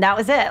 and that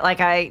was it. Like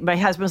my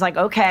husband was like,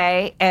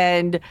 okay.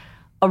 And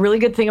a really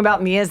good thing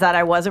about me is that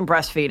I wasn't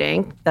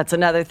breastfeeding. That's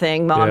another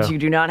thing. Moms, you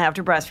do not have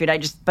to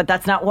breastfeed. But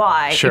that's not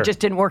why. Sure. It just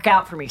didn't work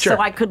out for me. Sure.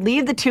 So I could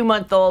leave the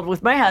 2-month-old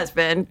with my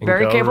husband,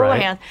 very capable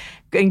hands,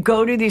 and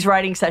go do these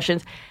writing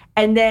sessions.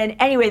 And then,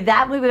 anyway,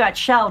 that movie got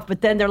shelved,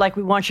 but then they're like,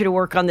 we want you to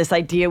work on this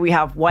idea. We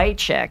have white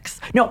chicks.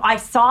 No, I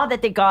saw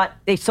that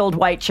they sold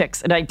white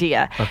chicks an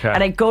idea. Okay.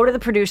 And I go to the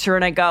producer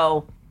and I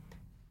go,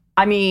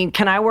 I mean,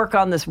 can I work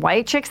on this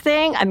white chicks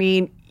thing? I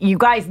mean, you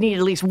guys need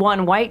at least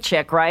one white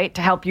chick, right,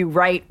 to help you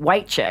write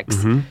white chicks.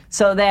 Mm-hmm.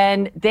 So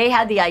then they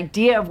had the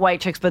idea of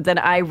white chicks, but then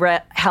I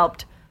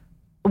helped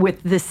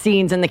with the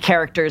scenes and the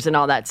characters and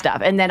all that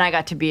stuff. And then I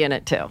got to be in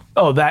it too.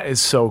 Oh, that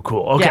is so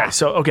cool.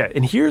 Okay,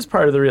 and here's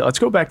part of the real. Let's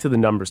go back to the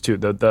numbers too.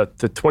 The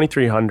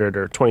 2,300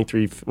 or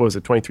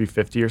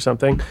 2,350 or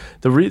something.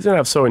 The reason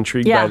I'm so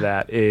intrigued by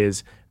that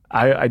is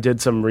I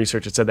did some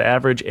research. It said the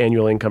average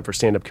annual income for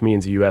stand-up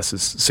comedians in the U.S.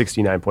 is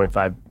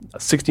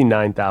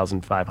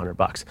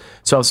 $69,500.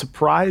 So I was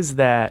surprised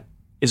that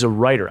is a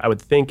writer. I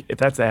would think if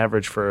that's the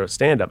average for a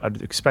stand-up,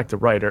 I'd expect a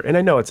writer. And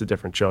I know it's a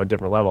different show, a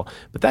different level,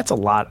 but that's a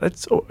lot.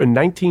 That's in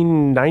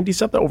 1990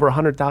 something, over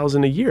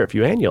 100,000 a year if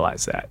you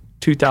annualize that.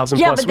 2,000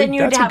 plus. Yeah, but then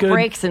you'd have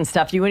breaks and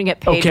stuff. You wouldn't get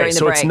paid during the breaks. Okay,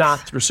 so it's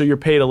not. So you're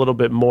paid a little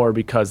bit more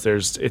because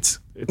it's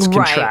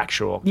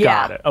contractual. Yeah.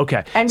 Got it.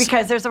 Okay. And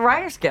because there's a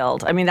Writers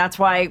Guild. I mean, that's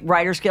why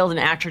Writers Guild and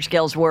Actors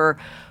Guilds were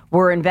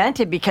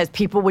invented, because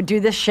people would do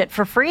this shit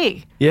for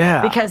free.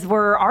 Yeah. Because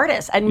we're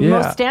artists. And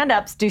most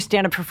stand-ups do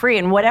stand-up for free.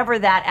 And whatever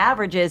that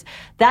average is,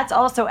 that's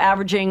also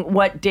averaging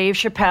what Dave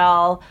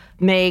Chappelle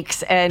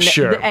makes and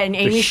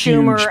Amy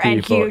Schumer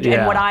and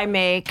and what I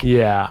make.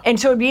 Yeah. And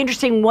so it'd be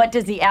interesting, what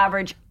does the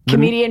average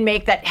comedian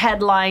make that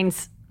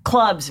headlines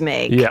clubs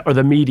make? Yeah, or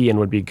the median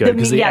would be good,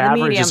 because the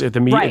average is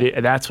the median.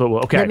 Right. That's what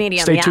we'll, okay. The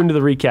medium, stay tuned to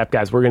the recap,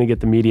 guys. We're going to get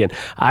the median.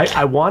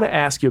 I want to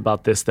ask you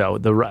about this though.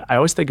 I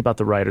always think about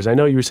the writers. I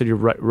know you said you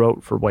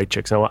wrote for white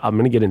chicks. I'm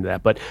going to get into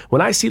that. But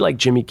when I see like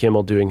Jimmy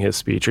Kimmel doing his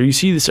speech, or you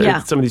see some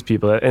of these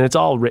people, and it's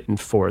all written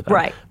for them.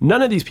 Right.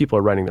 None of these people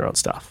are writing their own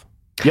stuff.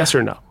 Yes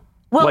or no?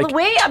 Well, the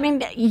way, I mean,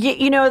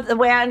 the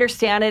way I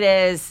understand it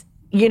is,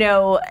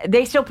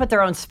 they still put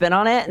their own spin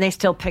on it, and they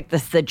still pick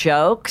the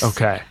jokes.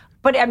 Okay.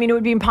 But I mean, it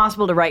would be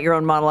impossible to write your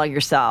own monologue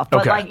yourself.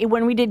 But like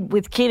when we did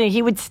with Keenan,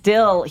 he would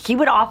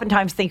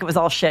oftentimes think it was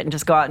all shit and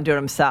just go out and do it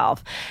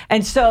himself.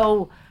 And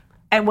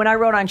when I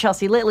wrote on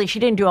Chelsea Litley, she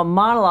didn't do a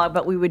monologue,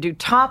 but we would do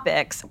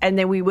topics, and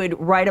then we would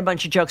write a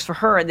bunch of jokes for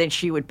her, and then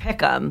she would pick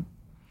them,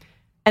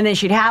 and then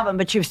she'd have them,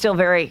 but she was still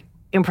very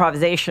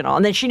improvisational.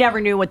 And then she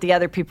never knew what the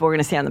other people were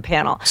going to say on the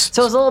panel.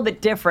 So it was a little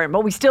bit different,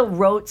 but we still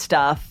wrote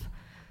stuff.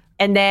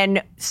 And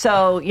then,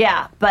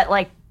 but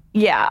like,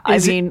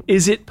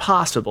 is it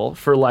possible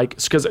for like,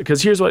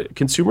 because here's what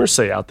consumers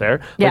say out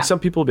there. Like some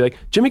people will be like,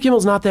 Jimmy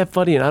Kimmel's not that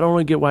funny, and I don't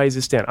really get why he's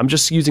a stand-up. I'm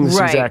just using this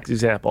exact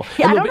example.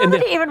 Yeah, I don't know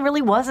that he even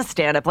really was a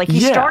stand-up. Like he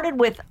started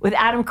with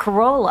Adam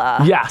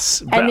Carolla.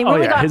 Yes. And he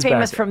really got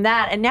famous from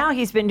that. And now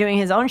he's been doing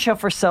his own show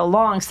for so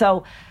long.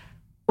 So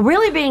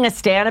really being a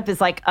stand-up is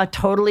like a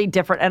totally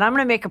different, and I'm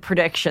going to make a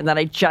prediction that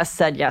I just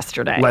said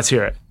yesterday. Let's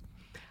hear it.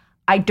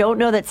 I don't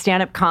know that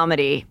stand-up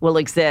comedy will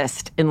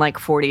exist in like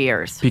 40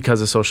 years.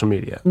 Because of social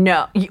media?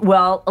 No.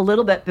 Well, a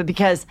little bit, but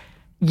because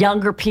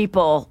younger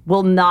people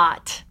will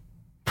not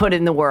put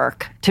in the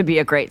work to be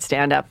a great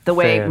stand-up the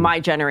way my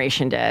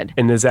generation did.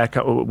 And is that,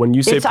 when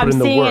you say put in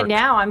the work? I'm seeing it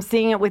now. I'm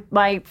seeing it with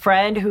my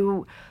friend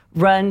who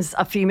runs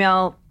a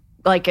female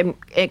like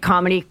a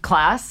comedy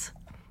class.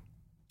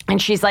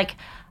 And she's like,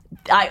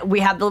 we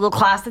have the little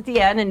class at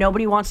the end, and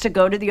nobody wants to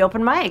go to the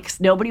open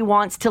mics. Nobody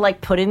wants to like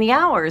put in the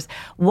hours.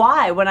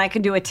 Why? When I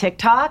can do a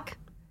TikTok,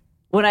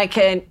 when I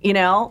can,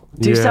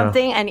 do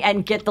something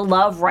and get the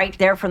love right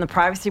there from the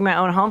privacy of my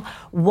own home.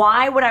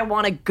 Why would I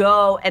want to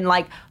go and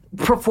like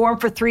perform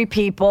for 3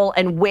 people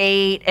and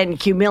wait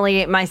and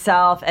humiliate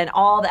myself and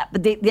all that?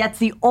 But that's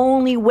the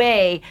only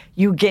way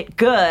you get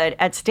good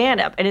at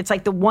stand-up. And it's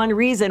like the one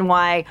reason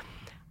why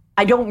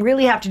I don't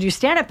really have to do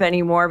stand-up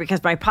anymore,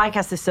 because my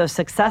podcast is so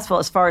successful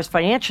as far as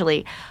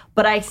financially.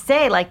 But I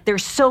say, like,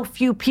 there's so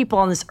few people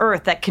on this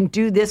earth that can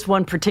do this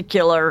one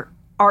particular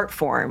art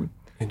form.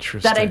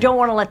 Interesting. That I don't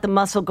want to let the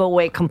muscle go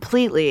away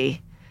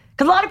completely.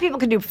 Because a lot of people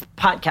can do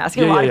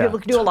podcasting. A lot of people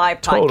can do a live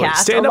podcast.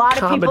 Stand-up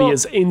comedy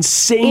is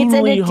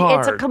insanely hard.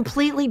 It's a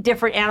completely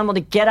different animal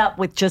to get up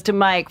with just a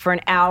mic for an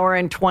hour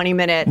and 20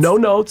 minutes. No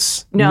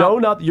notes. No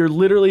nothing. You're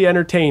literally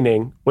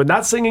entertaining with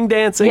not singing,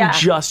 dancing,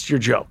 just your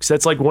jokes.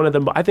 That's like one of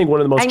the most challenging gigs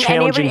in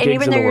the world. And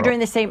even though you're doing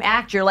the same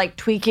act, you're like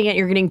tweaking it.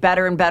 You're getting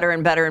better and better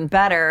and better and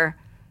better.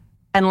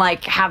 And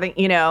like having,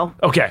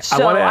 Okay.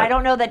 So I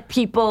don't know that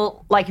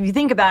people, like if you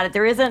think about it,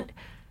 there isn't,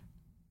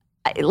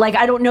 like,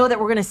 I don't know that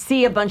we're going to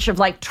see a bunch of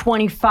like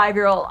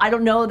 25-year-old, I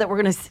don't know that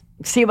we're going to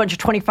see a bunch of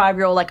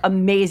 25-year-old like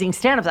amazing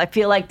stand-ups. I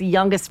feel like the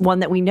youngest one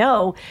that we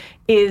know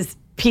is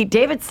Pete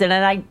Davidson,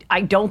 and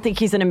I don't think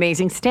he's an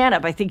amazing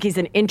stand-up. I think he's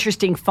an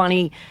interesting,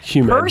 funny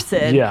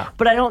person. Yeah.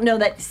 But I don't know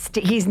that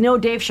he's no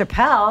Dave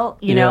Chappelle,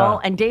 you know,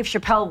 and Dave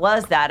Chappelle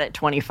was that at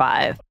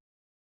 25.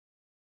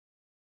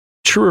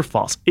 True or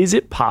false? Is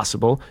it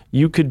possible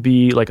you could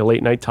be like a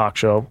late night talk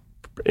show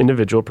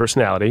individual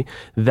personality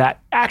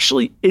that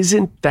actually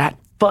isn't that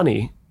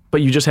funny,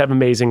 but you just have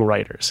amazing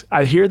writers?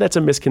 I hear that's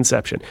a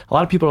misconception. A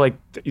lot of people are like,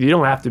 you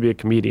don't have to be a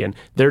comedian.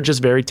 They're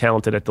just very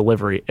talented at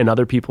delivery, and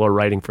other people are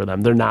writing for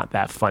them. They're not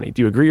that funny.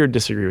 Do you agree or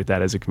disagree with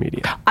that as a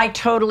comedian? I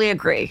totally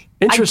agree.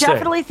 Interesting.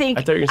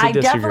 I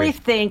definitely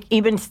think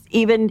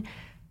even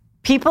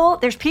people,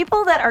 there's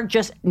people that are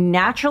just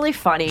naturally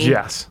funny.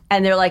 Yes.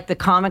 And they're like the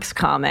comic's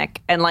comic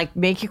and like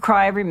make you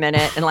cry every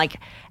minute and like,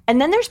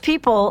 and then there's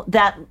people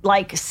that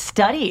like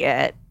study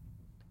it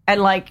and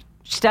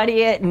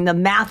the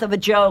math of a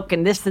joke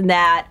and this and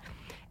that.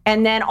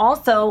 And then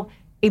also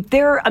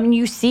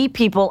you see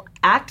people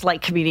act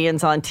like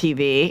comedians on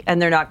TV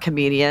and they're not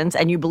comedians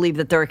and you believe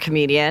that they're a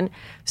comedian.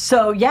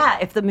 So yeah,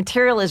 if the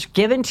material is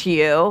given to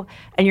you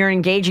and you're an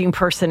engaging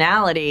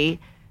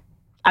personality,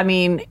 I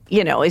mean,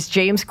 is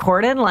James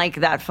Corden like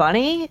that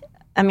funny?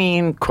 I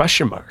mean,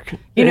 question mark.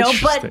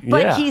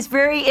 But he's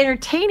very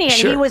entertaining, and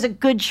he was a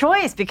good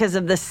choice because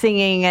of the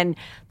singing and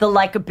the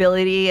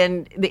likability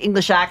and the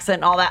English accent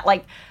and all that.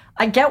 Like,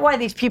 I get why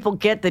these people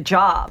get the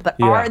job,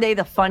 but are they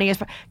the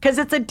funniest? Because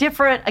it's a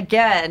different,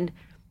 again,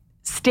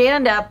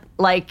 stand-up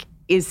like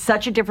is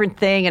such a different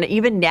thing, and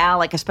even now,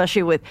 like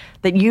especially with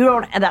that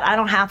I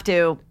don't have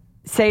to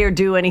say or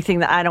do anything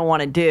that I don't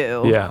want to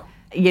do. Yeah.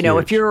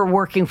 If you're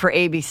working for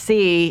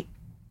ABC,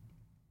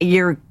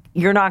 you're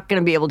not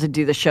going to be able to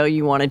do the show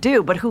you want to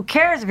do. But who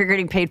cares if you're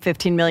getting paid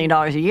 $15 million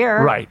a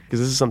year? Right, because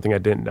this is something I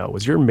didn't know.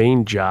 Was your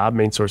main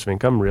source of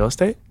income real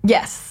estate?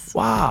 Yes.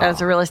 Wow. I was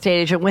a real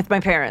estate agent with my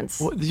parents.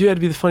 Well, you had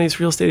to be the funniest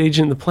real estate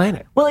agent on the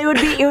planet. Well, it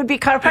would be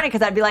kind of funny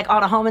because I'd be like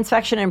on a home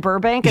inspection in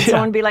Burbank and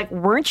someone would be like,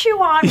 weren't you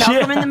on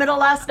Malcolm in the Middle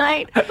last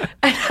night? And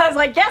I was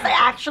like, yes, I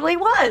actually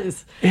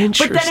was.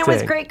 Interesting. But then it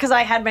was great because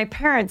I had my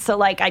parents. So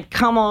like I'd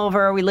come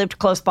over, we lived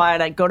close by,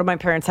 and I'd go to my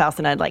parents' house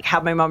and I'd like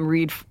have my mom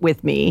read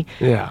with me.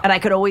 Yeah. And I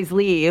could always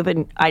leave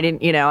and I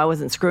didn't, I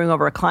wasn't screwing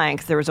over a client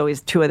because there was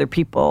always two other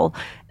people.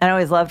 And I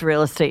always loved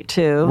real estate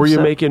too. Were you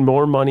making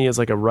more money as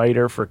like a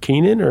writer for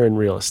Keenan or in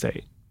real estate?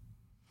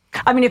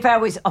 I mean, if I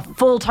was a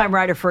full-time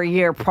writer for a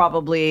year,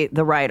 probably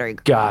the writing.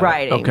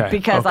 Okay.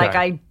 Because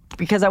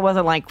because I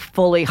wasn't like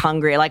fully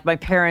hungry. Like my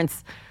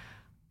parents,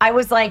 I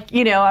was like,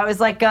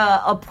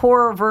 a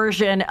poor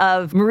version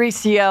of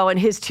Mauricio and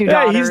his two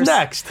daughters. Yeah, he's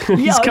next.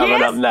 He's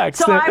coming up next.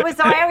 So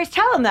I always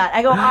tell him that.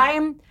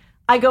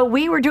 I go,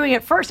 we were doing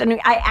it first. And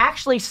I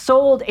actually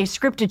sold a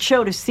scripted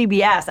show to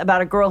CBS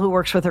about a girl who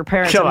works with her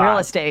parents in real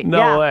estate.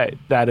 No way.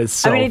 That is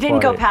so it didn't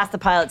go past the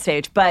pilot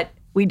stage, but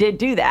we did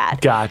do that.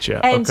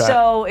 Gotcha. And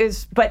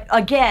but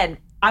again,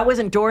 I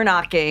wasn't door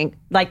knocking.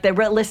 Like the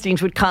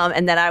listings would come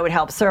and then I would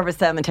help service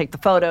them and take the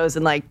photos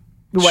and like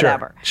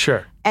whatever.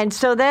 Sure. And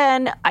so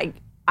then I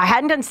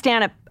hadn't done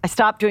stand-up. I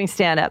stopped doing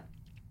stand-up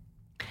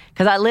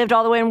because I lived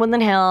all the way in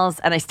Woodland Hills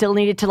and I still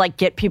needed to like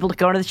get people to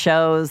go to the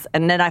shows.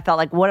 And then I felt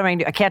like, what am I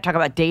doing? I can't talk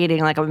about dating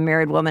like I'm a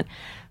married woman.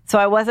 So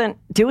I wasn't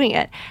doing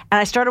it. And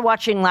I started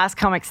watching Last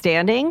Comic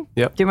Standing.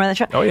 Yep. Do you remember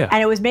that show? Oh, yeah.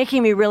 And it was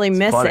making me really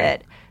miss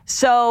it.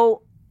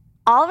 So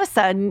all of a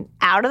sudden,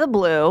 out of the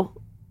blue,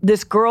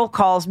 this girl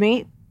calls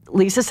me,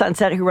 Lisa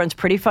Sunset, who runs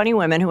Pretty Funny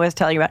Women, who I was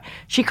telling you about.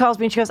 She calls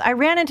me and she goes, I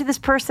ran into this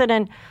person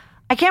and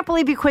I can't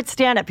believe you quit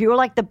stand-up. You were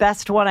like the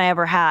best one I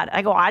ever had.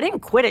 I go, I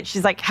didn't quit it.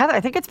 She's like, Heather,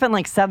 I think it's been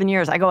like 7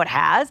 years. I go, it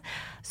has?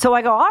 So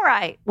I go, all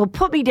right, well,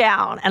 put me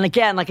down. And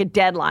again, like a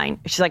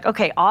deadline. She's like,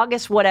 okay,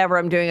 August, whatever.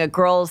 I'm doing a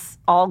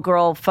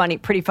all-girl,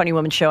 Pretty Funny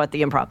Woman show at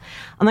the Improv.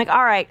 I'm like,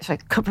 all right. So I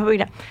put me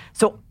down.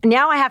 So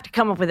now I have to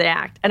come up with an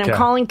act. And I'm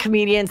calling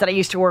comedians that I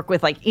used to work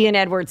with, like Ian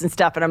Edwards and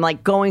stuff. And I'm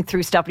like going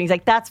through stuff. And he's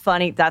like, that's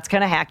funny. That's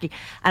kind of hacky.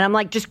 And I'm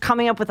like just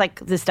coming up with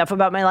like this stuff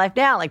about my life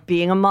now, like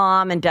being a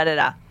mom and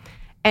da-da-da.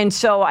 And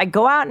so I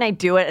go out and I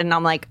do it and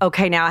I'm like,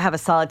 okay, now I have a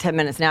solid 10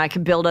 minutes. Now I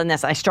can build on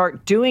this. I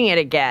start doing it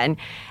again.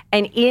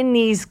 And in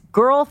these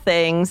girl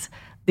things,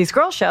 these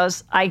girl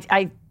shows,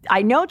 I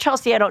know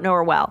Chelsea, I don't know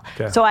her well.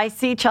 Okay. So I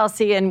see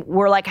Chelsea and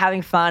we're like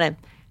having fun.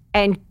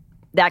 And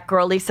that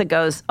girl, Lisa,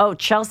 goes, oh,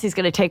 Chelsea's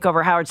going to take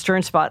over Howard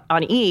Stern's spot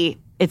on E!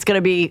 It's going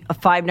to be a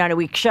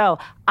 5-night-a-week show.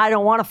 I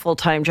don't want a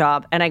full-time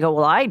job. And I go,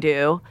 well, I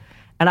do.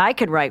 And I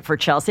can write for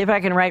Chelsea. If I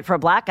can write for a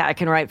black guy, I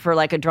can write for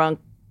like a drunk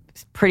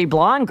pretty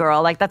blonde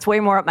girl. Like, that's way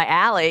more up my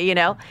alley, you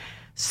know?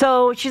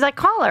 So she's like,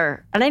 call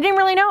her. And I didn't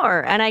really know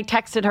her. And I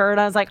texted her and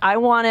I was like, I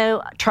want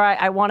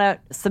to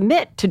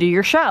submit to do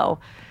your show.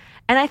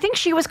 And I think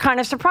she was kind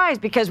of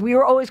surprised because we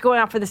were always going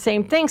out for the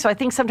same thing. So I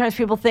think sometimes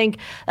people think,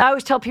 I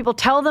always tell people,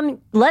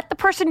 let the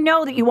person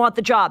know that you want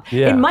the job.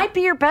 Yeah. It might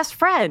be your best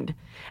friend.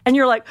 And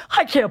you're like,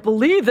 I can't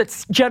believe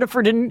that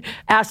Jennifer didn't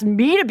ask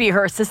me to be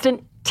her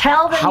assistant.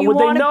 Tell them How you would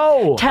they want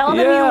know? Tell them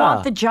you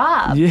want the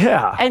job.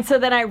 Yeah. And so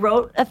then I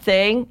wrote a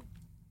thing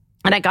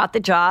and I got the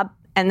job.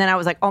 And then I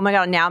was like, oh my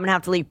God, now I'm going to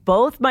have to leave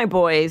both my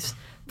boys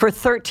for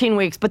 13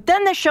 weeks. But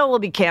then the show will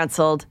be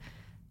canceled.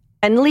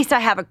 And at least I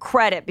have a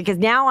credit because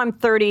now I'm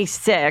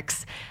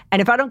 36.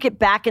 And if I don't get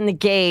back in the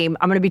game,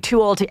 I'm going to be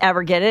too old to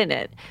ever get in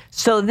it.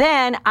 So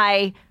then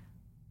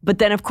but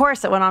then of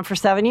course it went on for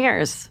 7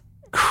 years.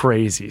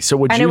 Crazy. So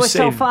would and you it was say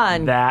so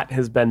fun. That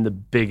has been the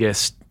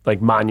biggest,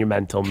 like,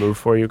 monumental move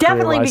for you?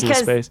 Definitely, career-wise in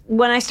because the space?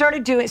 when I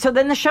started doing, so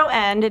then the show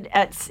ended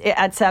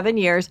at 7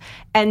 years,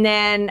 and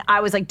then I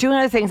was like doing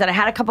other things, and I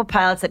had a couple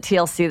pilots at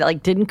TLC that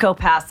like didn't go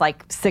past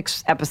like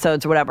 6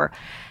 episodes or whatever,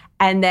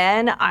 and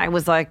then I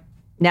was like,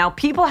 now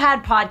people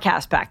had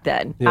podcasts back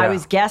then. Yeah. I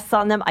was guests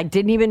on them. I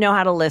didn't even know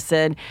how to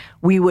listen.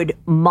 We would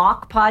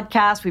mock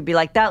podcasts. We'd be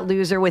like, that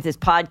loser with his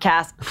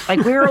podcast.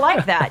 Like, we were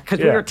like that because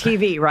we were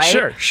TV,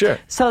 right? Sure.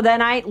 So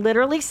then I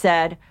literally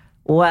said,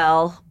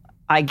 well,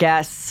 I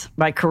guess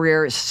my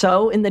career is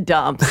so in the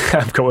dumps.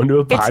 I'm going to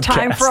a podcast. It's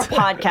time for a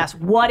podcast.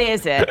 What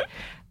is it?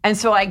 And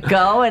so I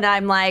go and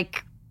I'm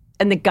like,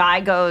 and the guy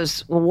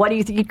goes, well, what do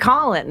you think you'd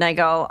call it? And I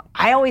go,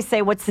 I always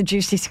say, what's the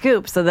juicy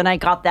scoop? So then I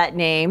got that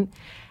name.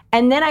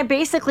 And then I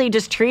basically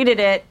just treated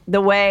it the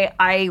way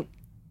I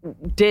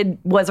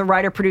was a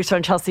writer-producer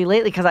on Chelsea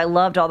Lately because I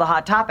loved all the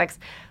hot topics.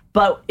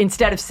 But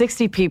instead of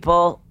 60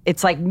 people,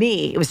 it's like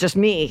me. It was just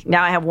me.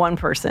 Now I have one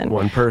person.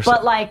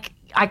 But like,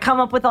 I come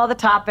up with all the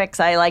topics.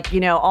 I like,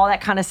 all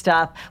that kind of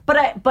stuff.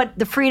 But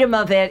the freedom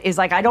of it is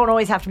like, I don't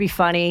always have to be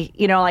funny.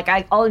 Like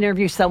I'll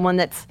interview someone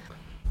that's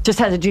just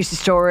has a juicy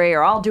story,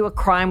 or I'll do a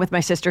crime with my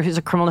sister who's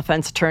a criminal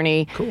defense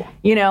attorney. Cool.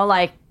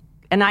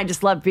 And I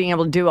just love being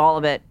able to do all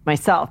of it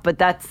myself.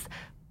 But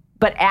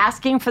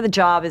asking for the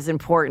job is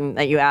important,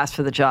 that you ask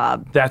for the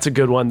job. That's a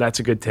good one. That's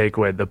a good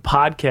takeaway. The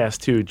podcast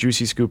too,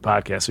 Juicy Scoop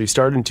podcast. So you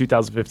started in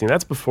 2015.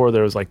 That's before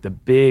there was like the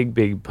big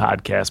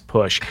podcast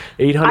push.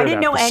 800 I didn't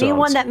know episodes.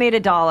 anyone that made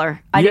 $1.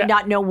 I did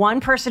not know one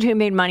person who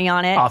made money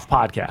on it. Off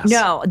podcasts.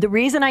 No, the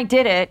reason I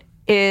did it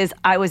is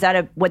I was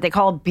at what they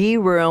call a B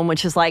room,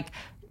 which is like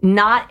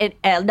not like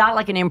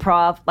an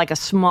improv, like a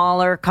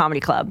smaller comedy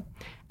club.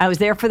 I was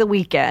there for the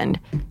weekend.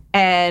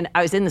 And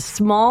I was in the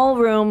small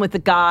room with the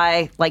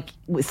guy, like,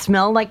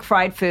 smelled like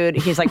fried food.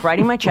 He's like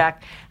writing my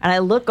check. And I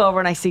look over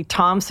and I see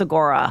Tom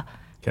Segura.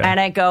 Okay. And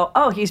I go,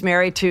 oh, he's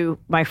married to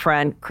my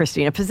friend,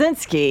 Christina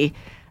Pazynski.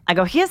 I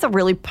go, he has a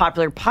really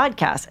popular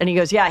podcast. And he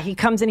goes, yeah, he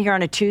comes in here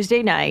on a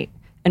Tuesday night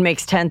and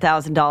makes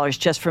 $10,000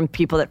 just from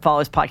people that follow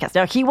his podcast.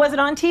 Now, he wasn't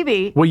on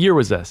TV. What year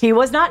was this? He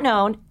was not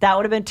known. That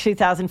would have been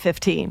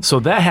 2015. So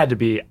that had to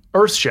be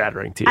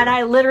earth-shattering to you. And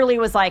I literally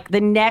was like,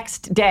 the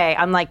next day,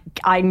 I'm like,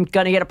 I'm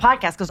going to get a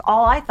podcast. Because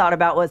all I thought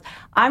about was,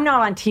 I'm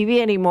not on TV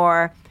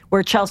anymore,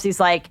 where Chelsea's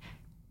like,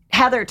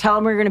 Heather, tell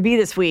them we're going to be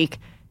this week.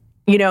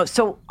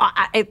 So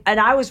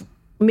I was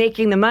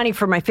making the money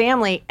for my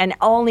family and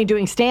only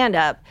doing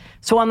stand-up.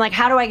 So I'm like,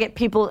 how do I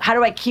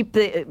keep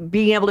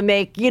being able to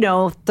make,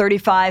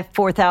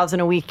 $4,000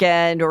 a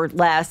weekend or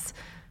less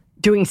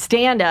doing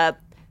stand-up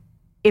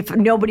if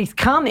nobody's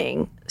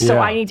coming? So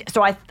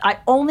Yeah. I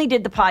only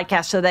did the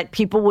podcast so that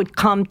people would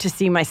come to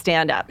see my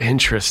stand-up.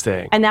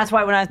 Interesting. And that's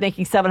why when I was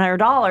making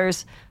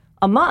 $700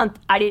 a month,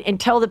 I didn't,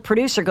 until the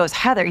producer goes,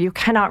 Heather, you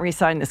cannot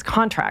re-sign this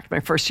contract my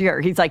first year.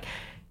 He's like,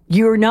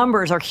 your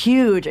numbers are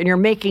huge and you're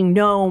making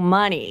no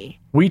money.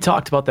 We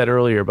talked about that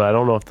earlier, but I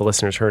don't know if the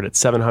listeners heard it.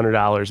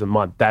 $700 a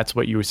month. That's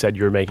what you said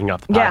you were making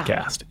off the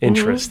podcast. Yeah.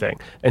 Interesting.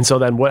 Mm-hmm. And so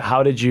then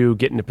how did you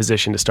get in a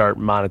position to start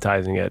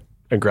monetizing it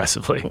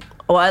aggressively?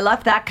 Well, I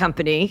left that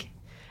company.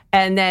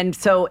 And then,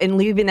 so in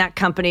leaving that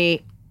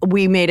company,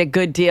 we made a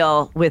good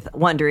deal with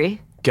Wondery.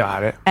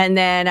 Got it. And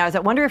then I was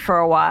at Wondery for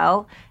a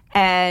while.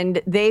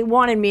 And they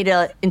wanted me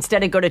to,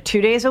 instead of go to 2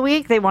 days a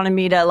week, they wanted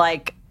me to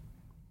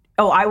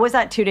I was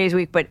at 2 days a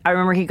week, but I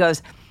remember he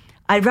goes,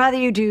 I'd rather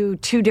you do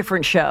 2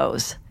 different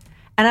shows.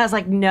 And I was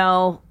like,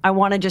 no, I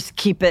want to just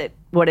keep it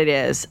what it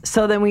is.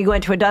 So then we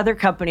went to another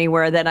company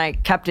where then I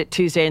kept it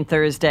Tuesday and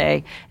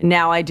Thursday. And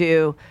now I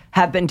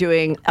have been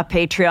doing a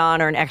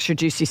Patreon or an extra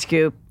juicy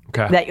scoop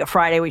that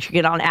Friday, which you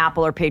get on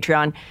Apple or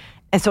Patreon.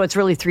 And so it's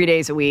really 3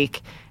 days a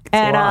week.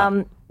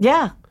 And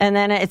and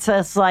then it's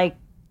just like,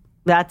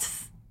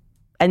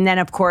 and then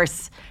of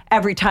course,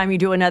 every time you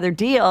do another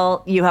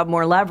deal, you have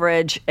more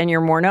leverage and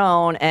you're more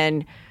known.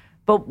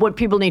 But what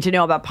people need to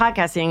know about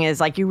podcasting is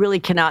like, you really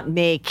cannot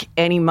make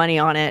any money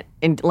on it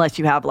unless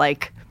you have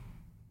like,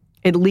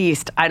 at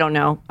least, I don't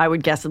know, I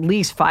would guess at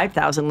least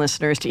 5,000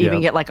 listeners to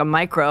even get like a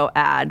micro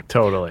ad.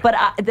 Totally. But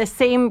the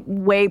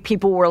same way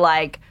people were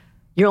like,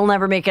 you'll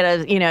never make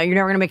it you're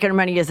never going to make any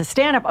money as a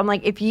stand-up. I'm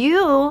like,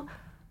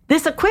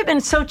 this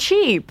equipment's so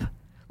cheap.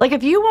 Like,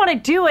 if you want to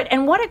do it,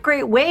 and what a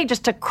great way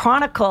just to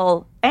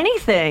chronicle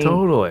anything.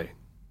 Totally.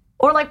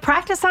 Or like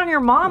practice on your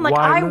mom. Like,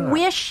 Why I not?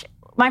 wish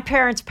my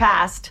parents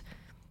passed.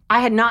 I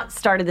had not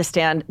started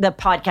the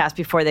podcast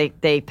before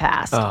they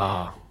passed.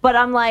 Oh. But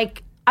I'm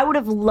like, I would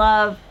have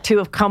loved to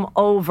have come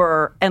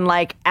over and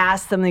like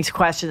asked them these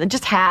questions and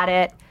just had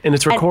it. And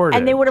it's recorded.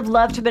 And they would have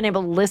loved to have been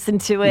able to listen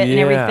to it and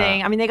Yeah.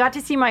 everything. I mean, they got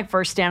to see my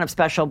first stand-up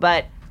special,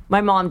 but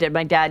my mom did.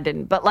 My dad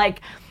didn't. But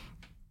like,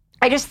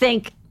 I just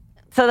think,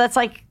 so that's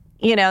like,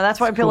 that's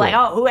why people are like,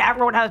 oh,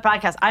 everyone has a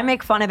podcast. I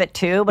make fun of it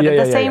too. But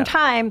at the same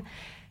time,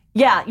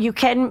 you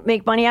can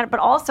make money out of it. But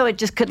also it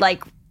just could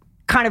like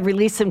kind of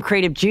release some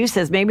creative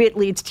juices. Maybe it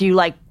leads to you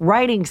like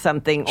writing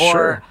something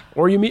or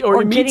you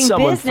meet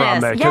someone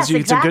from it, because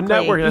it's a good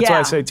network. That's why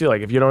I say too,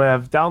 like, if you don't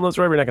have downloads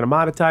or whatever, you're not going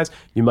to monetize,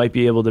 you might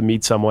be able to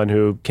meet someone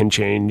who can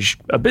change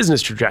a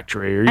business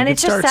trajectory, or you and can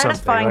it's just start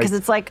satisfying because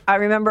it's like, I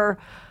remember,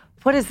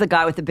 what is the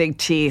guy with the big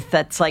teeth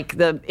that's like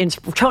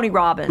Tony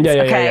Robbins?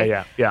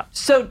 Yeah.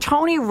 So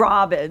Tony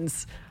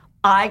Robbins,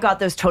 I got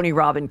those Tony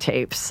Robbins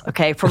tapes,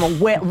 from a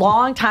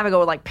long time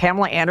ago, like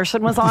Pamela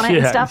Anderson was on it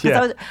and stuff.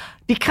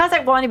 Because I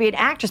wanted to be an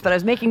actress, but I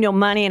was making no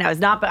money, and I was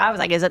not. But I was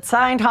like, is it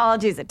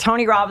Scientology? Is it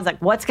Tony Robbins?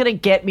 Like, what's going to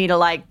get me to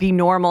like be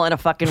normal in a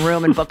fucking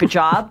room and book a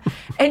job?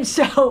 And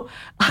so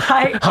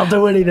I'll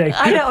do anything.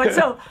 I know. And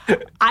so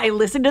I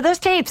listened to those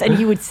tapes, and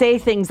he would say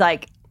things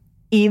like,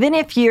 even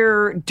if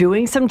you're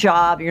doing some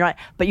job, you're not,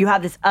 but you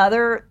have this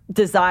other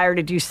desire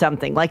to do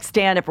something like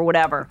stand up or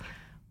whatever.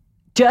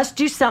 Just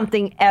do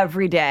something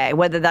every day,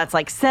 whether that's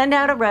like send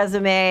out a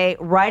resume,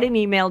 write an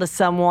email to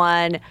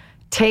someone,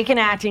 take an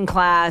acting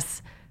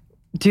class,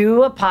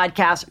 do a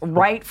podcast,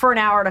 write for an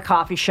hour at a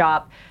coffee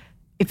shop.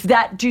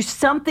 Do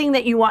something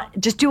that you want,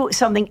 just do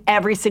something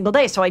every single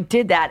day. So I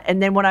did that.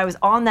 And then when I was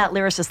on that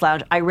Lyricist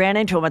Lounge, I ran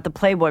into him at the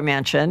Playboy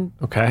Mansion.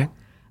 Okay.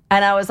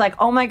 And I was like,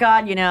 oh my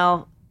God,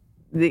 now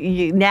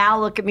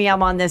look at me,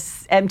 I'm on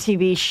this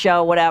MTV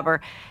show,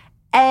 whatever.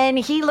 And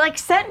he like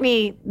sent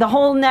me the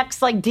whole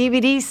next like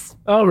DVD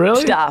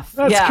stuff.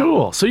 That's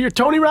cool. So you're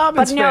Tony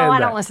Robbins fan. But no, I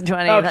don't listen to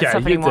any of that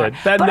stuff anymore.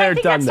 Been but there, I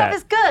think done that stuff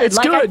is good. It's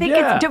like, good, I think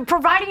it's,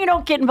 providing you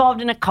don't get involved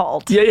in a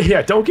cult.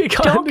 Yeah. Don't get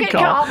caught in the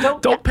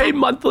cult. Don't pay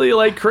monthly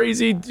like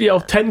crazy,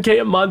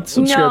 $10K a month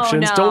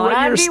subscriptions. No. Don't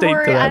rent your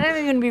estate to them. I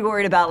don't even be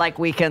worried about like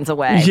weekends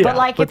away. But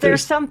like if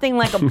there's something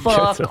like a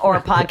book or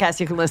a podcast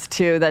you can listen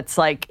to that's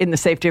like in the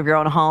safety of your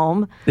own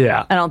home,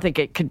 I don't think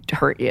it could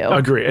hurt you.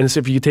 Agree. And so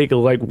if you take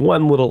like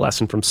one little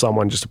lesson from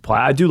someone, just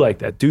apply. I do like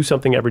that. Do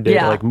something every day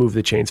to like move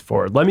the chains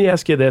forward. Let me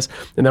ask you this,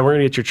 and then we're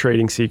going to get your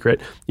trading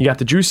secret. You got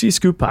the Juicy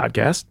Scoop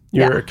podcast.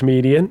 You're a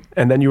comedian,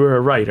 and then you were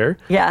a writer.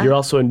 Yeah. You're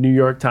also a New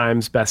York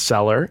Times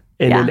bestseller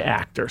and an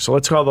actor. So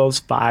let's call those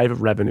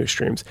 5 revenue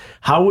streams.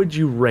 How would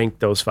you rank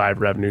those 5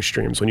 revenue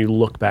streams when you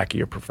look back at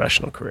your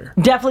professional career?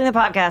 Definitely the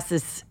podcast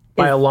is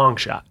by a long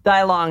shot. By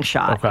a long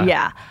shot, okay.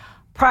 Yeah.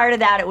 Prior to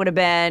that, it would have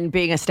been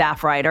being a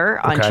staff writer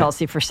on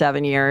Chelsea for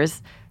 7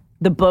 years.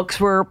 The books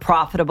were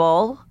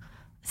profitable.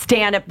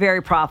 Stand-up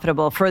very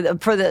profitable for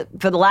the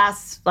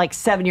last like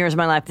 7 years of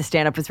my life. The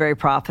stand-up was very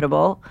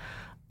profitable.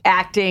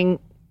 Acting,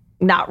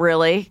 not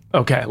really.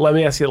 Okay, let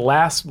me ask you the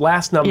last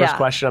numbers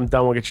question. I'm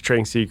done. We'll get your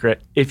trading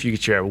secret if you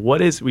could share.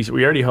 What is we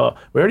already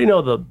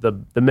know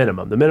the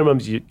minimum. The minimum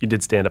is you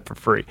did stand-up for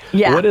free.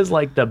 Yeah. What is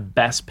like the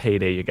best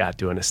payday you got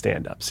doing a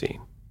stand-up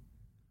scene?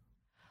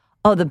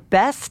 Oh, the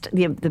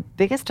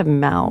biggest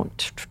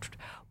amount.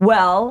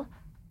 Well,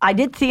 I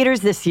did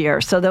theaters this year,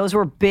 so those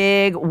were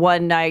big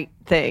one-night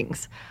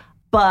things.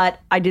 But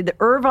I did the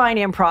Irvine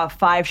Improv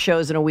 5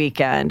 shows in a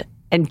weekend,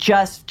 and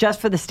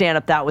just for the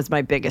stand-up, that was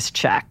my biggest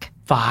check.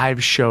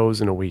 5 shows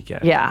in a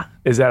weekend? Yeah.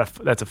 Is that's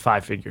a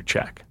 5-figure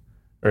check?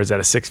 Or is that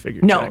a 6-figure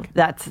check? No,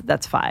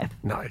 that's 5.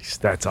 Nice.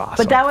 That's awesome.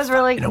 But that was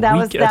really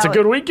that's a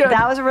good weekend.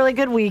 That was a really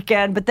good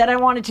weekend. But then I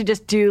wanted to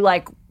just do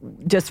like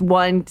just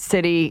one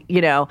city,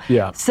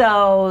 Yeah.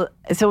 So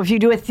if you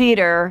do a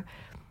theater,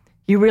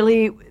 it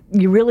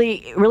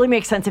really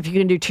makes sense if you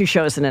can do 2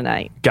 shows in a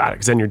night. Got it,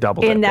 because then you're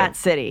double in that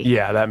city.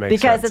 Yeah, that makes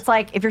sense. Because it's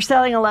like if you're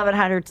selling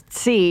 1,100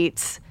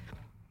 seats,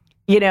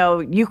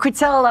 you could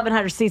sell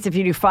 1,100 seats if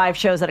you do 5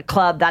 shows at a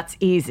club. That's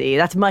easy.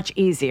 That's much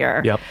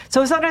easier. Yep.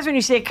 So sometimes when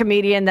you see a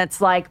comedian that's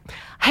like,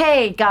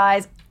 "Hey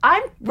guys,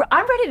 I'm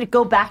ready to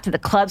go back to the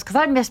clubs because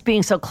I miss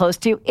being so close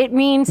to you," it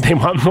means they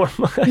want more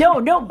money.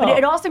 No, but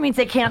it also means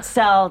they can't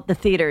sell the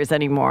theaters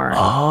anymore.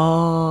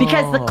 Oh.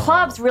 Because the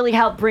clubs really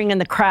help bring in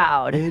the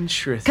crowd.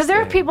 Interesting. Because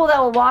there are people that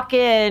will walk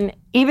in,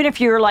 even if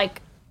you're like,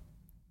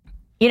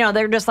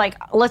 they're just like,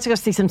 let's go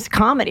see some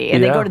comedy,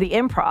 and they go to the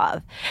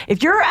Improv.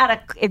 If you're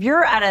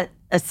at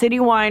a city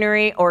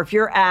winery or if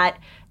you're at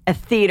a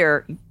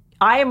theater,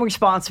 I am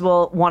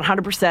responsible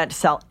 100% to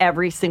sell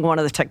every single one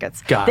of the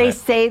tickets. They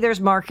say there's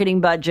marketing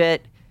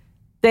budget.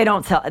 They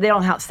don't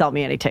sell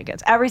me any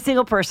tickets. Every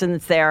single person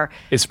that's there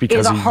is a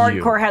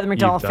hardcore Heather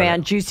McDonald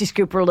fan, Juicy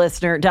Scooper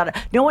listener.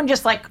 No one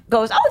just like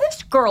goes, "Oh,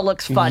 this girl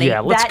looks funny."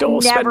 Yeah, let's go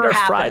spend our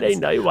Friday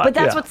night. But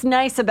that's what's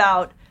nice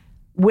about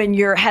when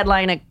you're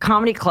headlining a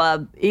comedy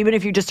club, even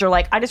if you just are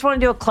like, "I just want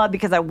to do a club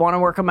because I want to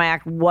work on my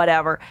act,"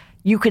 whatever.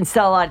 You can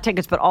sell a lot of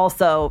tickets, but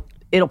also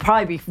it'll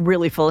probably be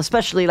really full,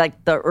 especially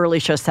like the early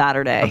show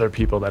Saturday. Other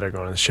people that are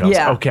going to the shows.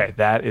 Yeah. Okay,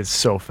 that is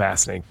so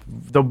fascinating.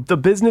 The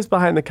business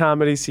behind the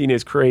comedy scene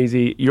is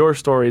crazy. Your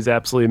story is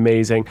absolutely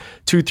amazing.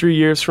 2-3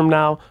 years from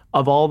now,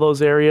 of all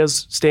those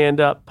areas,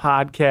 stand-up,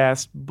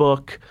 podcast,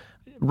 book,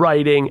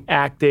 writing,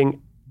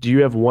 acting, do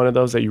you have one of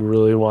those that you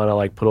really want to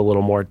like put a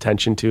little more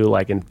attention to?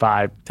 Like in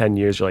 5-10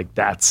 years, you're like,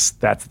 that's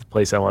the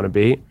place I want to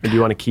be? Or do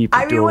you want to keep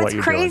doing what you're doing?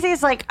 What's crazy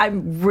is like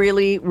I'm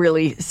really,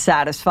 really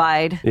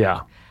satisfied.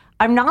 Yeah.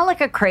 I'm not like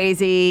a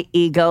crazy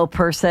ego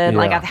person. Yeah.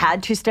 Like I've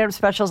had 2 stand-up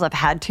specials. I've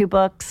had 2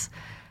 books.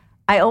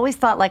 I always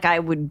thought like I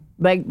would,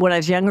 like when I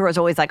was younger, I was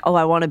always like, oh,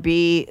 I want to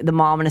be the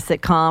mom in a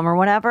sitcom or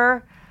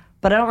whatever.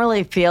 But I don't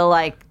really feel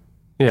like,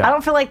 I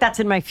don't feel like that's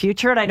in my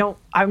future, and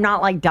I'm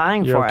not like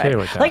dying You're for okay it.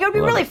 with that. Like it would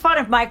be really fun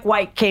if Mike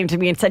White came to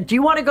me and said, do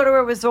you want to go to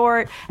a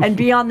resort and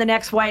be on the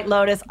next White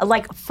Lotus?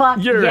 Like,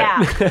 fuck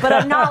yeah. But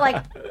I'm not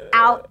like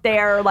out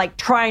there like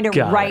trying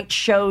to write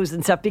shows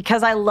and stuff,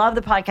 because I love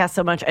the podcast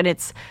so much, and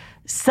it's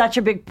such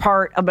a big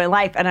part of my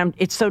life, and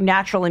it's so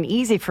natural and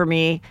easy for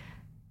me.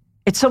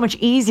 It's so much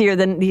easier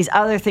than these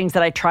other things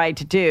that I tried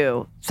to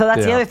do. So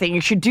that's the other thing.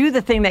 You should do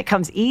the thing that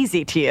comes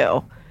easy to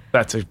you.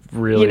 That's a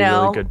really,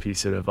 really good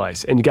piece of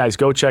advice. And you guys,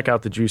 go check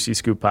out the Juicy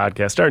Scoop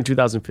podcast. Started in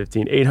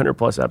 2015, 800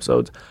 plus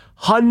episodes,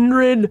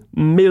 100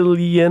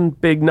 million,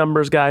 big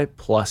numbers, guy,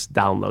 plus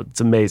downloads.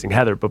 It's amazing.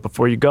 Heather, but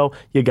before you go,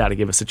 you got to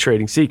give us a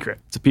trading secret.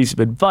 It's a piece of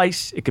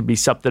advice. It could be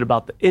something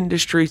about the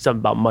industry,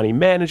 something about money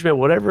management,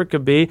 whatever it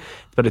could be,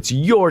 but it's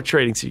your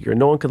trading secret.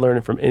 No one can learn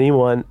it from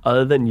anyone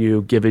other than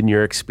you, given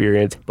your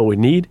experience. But we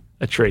need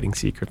a trading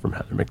secret from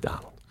Heather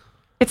McDonald.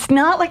 It's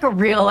not like a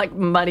real like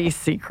money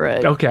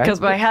secret. Okay.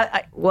 Because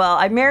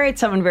I married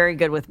someone very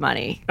good with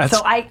money. I'll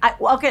try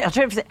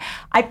to say,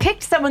 I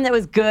picked someone that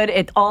was good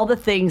at all the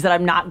things that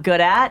I'm not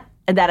good at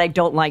and that I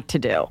don't like to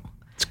do.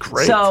 It's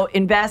great. So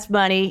invest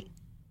money,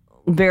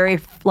 very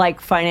like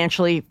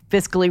financially,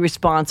 fiscally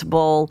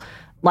responsible,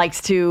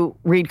 likes to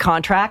read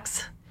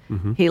contracts.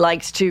 Mm-hmm. He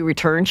likes to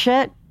return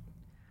shit.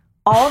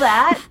 All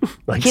that.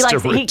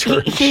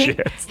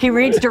 He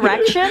reads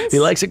directions. He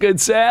likes a good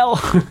sale.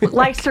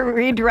 Likes to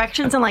read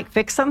directions and like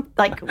fix them,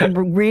 like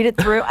read it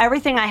through.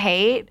 Everything I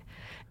hate.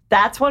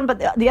 That's one. But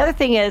the other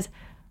thing is,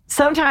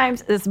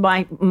 sometimes this is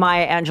my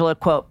Maya Angelou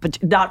quote, but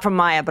not from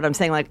Maya, but I'm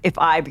saying like, if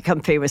I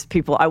become famous,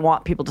 I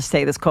want people to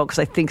say this quote because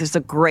I think it's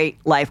a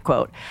great life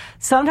quote.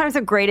 Sometimes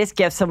the greatest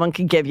gift someone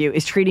can give you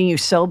is treating you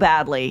so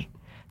badly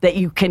that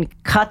you can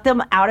cut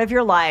them out of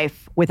your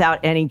life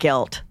without any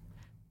guilt.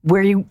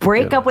 Where you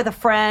break up with a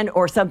friend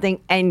or something,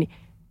 and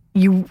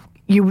you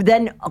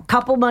then a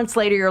couple months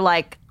later, you're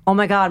like, oh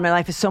my God, my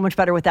life is so much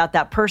better without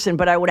that person,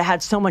 but I would have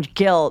had so much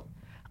guilt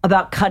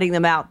about cutting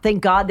them out.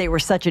 Thank God they were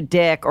such a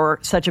dick or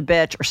such a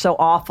bitch or so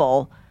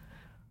awful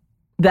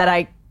that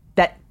I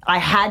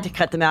had to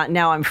cut them out, and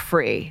now I'm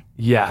free.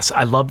 Yes,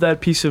 I love that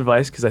piece of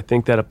advice because I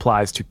think that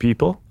applies to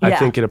people. I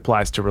think it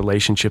applies to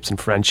relationships and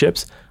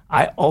friendships.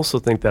 I also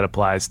think that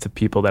applies to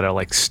people that are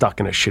like stuck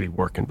in a shitty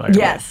work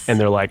environment. Yes. And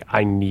they're like,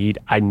 I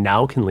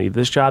now can leave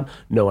this job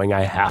knowing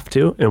I have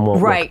to and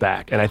won't look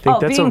back. And I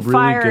think that's a really good piece of advice.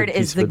 Being fired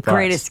is the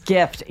greatest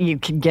gift you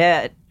can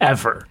get.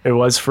 Ever. It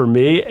was for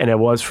me, and it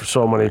was for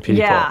so many people.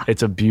 Yeah.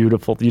 It's a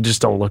beautiful, you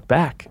just don't look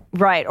back.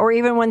 Right. Or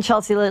even when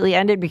Chelsea lately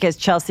ended because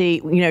Chelsea,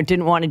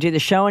 didn't want to do the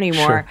show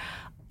anymore.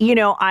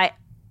 Sure.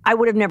 I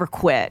would have never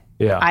quit.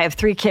 Yeah. I have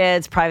 3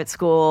 kids, private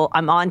school.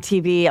 I'm on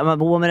TV. I'm a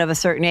woman of a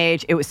certain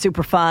age. It was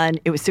super fun.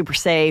 It was super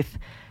safe.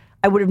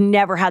 I would have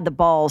never had the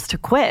balls to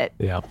quit.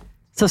 Yeah.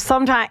 So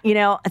sometimes,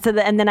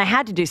 and then I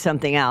had to do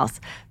something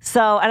else.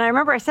 So, and I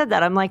remember I said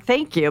that. I'm like,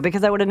 thank you,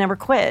 because I would have never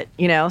quit,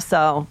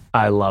 so.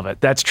 I love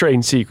it. That's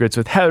Trading Secrets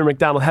with Heather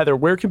McDonald. Heather,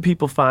 where can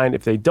people find,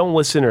 if they don't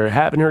listen or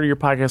haven't heard of your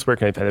podcast, where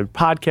can they find your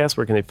podcast?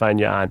 Where can they find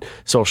you on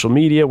social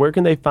media? Where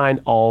can they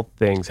find all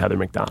things Heather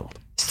McDonald?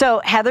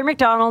 So Heather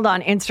McDonald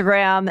on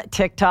Instagram,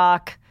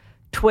 TikTok,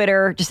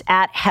 Twitter, just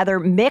at Heather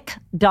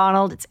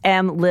McDonald. It's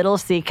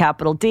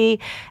MCD.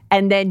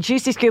 And then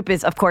Juicy Scoop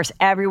is, of course,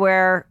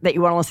 everywhere that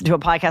you want to listen to a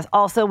podcast.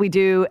 Also, we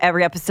do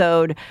every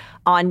episode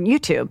on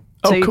YouTube.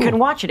 So you can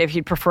watch it. If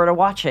you'd prefer to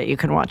watch it, you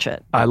can watch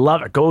it. I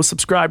love it. Go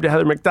subscribe to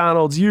Heather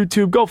McDonald's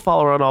YouTube. Go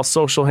follow her on all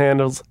social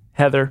handles.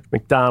 Heather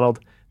McDonald.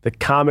 The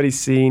comedy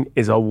scene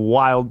is a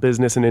wild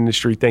business and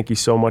industry. Thank you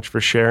so much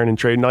for sharing and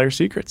trading all your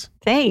secrets.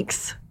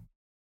 Thanks.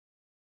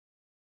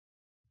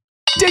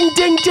 Ding,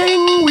 ding,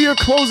 ding. We are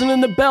closing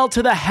in the bell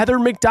to the Heather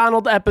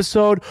McDonald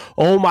episode.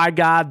 Oh my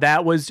God,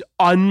 that was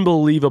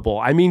unbelievable.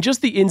 I mean,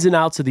 just the ins and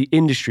outs of the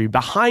industry,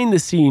 behind the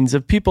scenes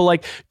of people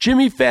like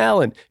Jimmy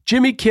Fallon,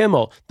 Jimmy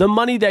Kimmel, the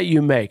money that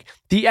you make,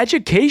 the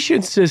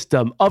education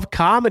system of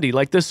comedy,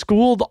 like the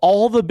school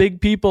all the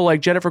big people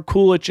like Jennifer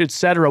Coolidge,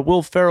 etc.,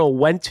 Will Ferrell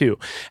went to,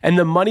 and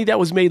the money that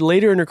was made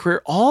later in her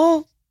career,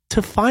 all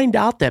to find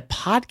out that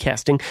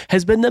podcasting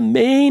has been the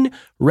main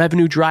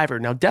revenue driver.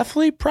 Now,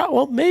 definitely,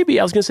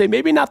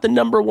 maybe not the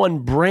number one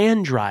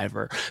brand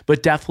driver,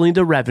 but definitely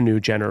the revenue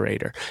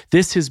generator.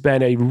 This has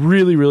been a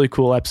really, really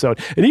cool episode.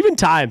 And even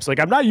times, like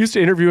I'm not used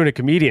to interviewing a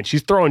comedian.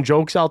 She's throwing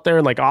jokes out there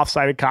and like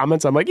off-sided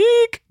comments. I'm like,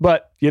 eek,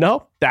 but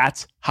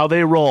That's how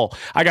they roll.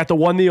 I got the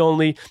one, the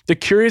only, the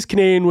curious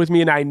Canadian with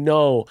me. And I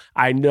know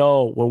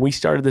when we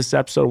started this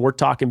episode, we're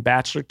talking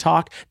Bachelor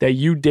talk, that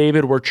you,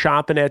 David, were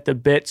chomping at the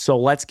bit. So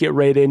let's get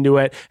right into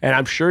it. And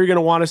I'm sure you're going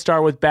to want to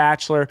start with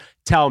Bachelor.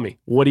 Tell me,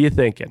 what are you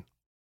thinking?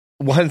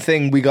 One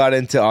thing we got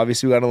into,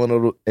 obviously we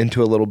got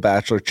into a little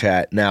Bachelor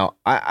chat. Now,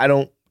 I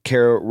don't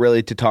care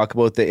really to talk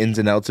about the ins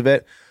and outs of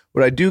it.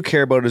 What I do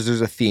care about is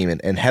there's a theme,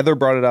 and Heather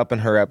brought it up in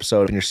her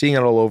episode, and you're seeing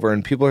it all over,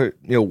 and people are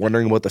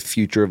wondering about the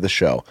future of the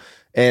show.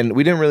 And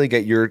we didn't really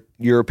get your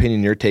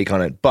opinion, your take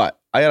on it, but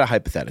I got a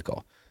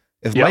hypothetical.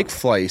 If Mike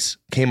Fleiss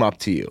came up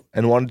to you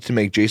and wanted to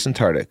make Jason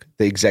Tartick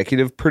the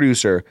executive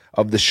producer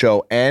of the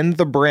show and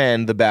the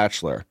brand The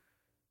Bachelor,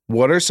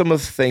 what are some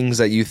of the things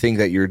that you think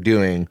that you're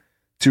doing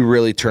to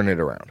really turn it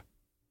around?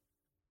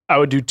 I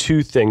would do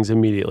two things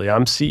immediately.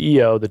 I'm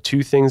CEO. The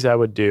two things I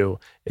would do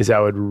is I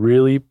would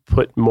really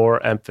put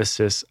more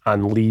emphasis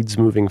on leads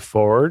moving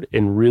forward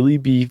and really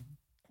be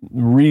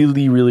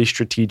really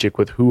strategic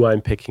with who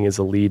I'm picking as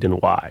a lead and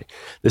why.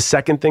 The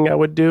second thing I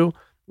would do,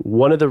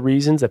 one of the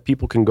reasons that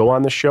people can go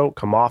on the show,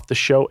 come off the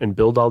show, and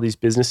build all these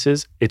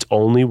businesses, it's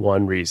only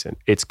one reason.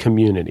 It's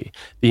community.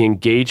 The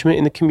engagement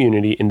in the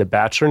community in the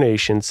Bachelor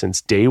Nation since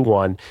day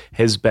one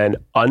has been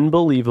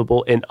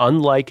unbelievable and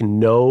unlike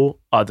no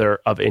other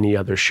of any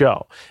other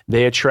show.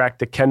 They attract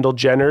the Kendall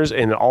Jenners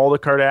and all the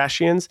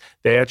Kardashians.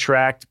 They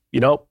attract,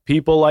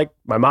 people like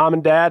my mom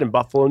and dad in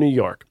Buffalo, New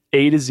York.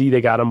 A to Z,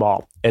 they got them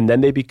all. And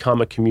then they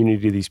become a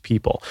community to these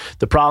people.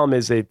 The problem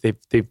is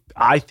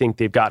I think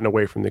they've gotten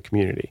away from the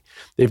community.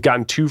 They've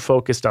gotten too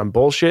focused on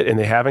bullshit, and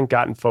they haven't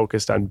gotten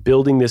focused on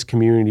building this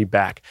community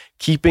back,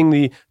 keeping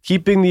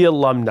the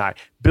alumni,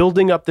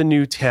 building up the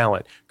new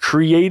talent,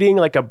 creating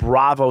like a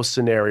Bravo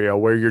scenario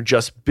where you're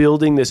just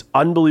building this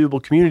unbelievable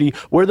community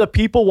where the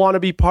people want to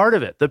be part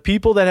of it. The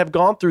people that have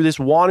gone through this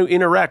want to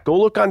interact. Go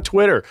look on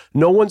Twitter.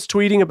 No one's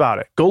tweeting about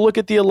it. Go look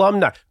at the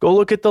alumni. Go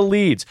look at the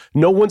leads.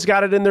 No one's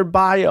got it in their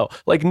bio.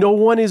 Like, no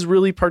one is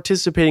really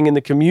participating in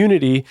the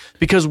community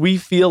because we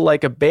feel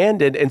like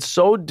abandoned, and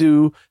so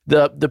do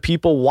the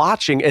people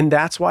watching, and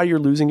that's why you're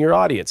losing your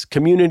audience.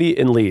 Community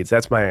and leads.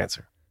 That's my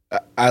answer.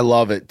 I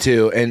love it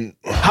too. And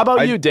how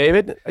about you,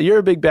 David? You're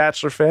a big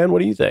Bachelor fan. What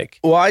do you think?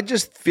 Well, I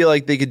just feel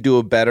like they could do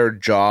a better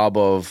job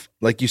of,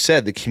 like you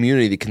said, the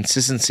community, the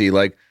consistency.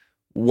 Like,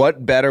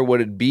 what better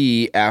would it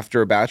be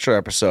after a Bachelor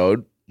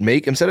episode?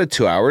 Instead of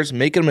 2 hours,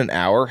 make them an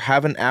hour,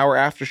 have an hour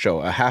after show,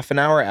 a half an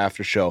hour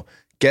after show.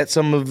 Get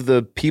some of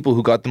the people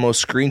who got the most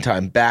screen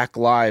time back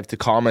live to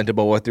comment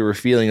about what they were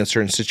feeling in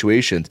certain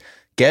situations.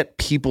 Get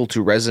people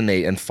to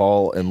resonate and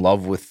fall in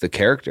love with the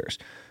characters.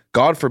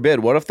 God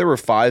forbid, what if there were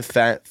five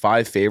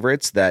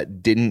favorites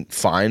that didn't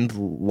find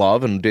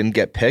love and didn't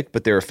get picked,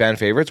 but they were fan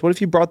favorites? What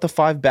if you brought the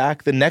 5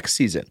 back the next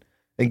season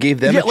and gave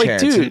them a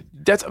chance? Dude,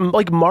 that's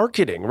like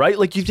marketing, right?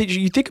 Like you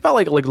think about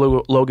like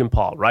Logan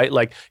Paul, right?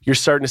 Like you're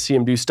starting to see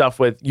him do stuff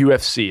with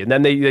UFC, and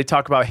then they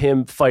talk about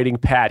him fighting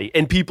Patty,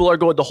 and people are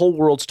going, the whole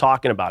world's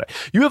talking about it.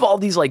 You have all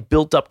these like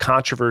built up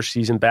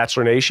controversies in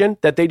Bachelor Nation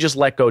that they just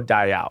let go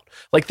die out.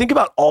 Like think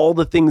about all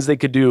the things they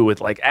could do with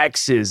like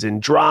exes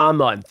and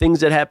drama and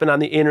things that happen on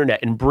the internet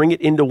and bring it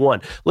into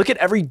one. Look at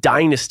every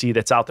dynasty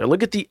that's out there.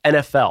 Look at the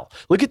NFL.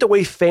 Look at the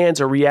way fans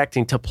are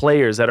reacting to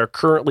players that are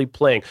currently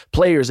playing,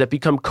 players that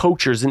become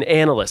coaches and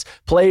analysts,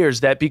 players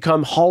that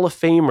become Hall of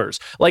Famers.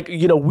 Like,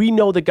 we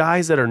know the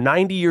guys that are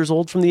 90 years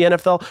old from the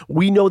NFL.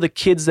 We know the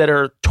kids that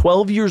are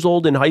 12 years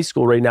old in high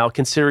school right now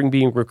considering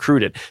being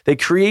recruited. They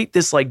create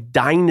this like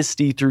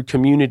dynasty through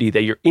community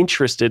that you're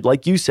interested,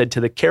 like you said, to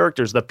the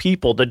characters, the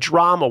people, the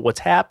drama, what's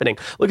happening.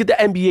 Look at the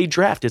NBA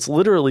draft. It's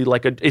literally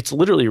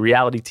a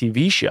reality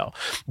TV show.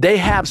 They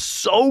have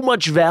so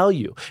much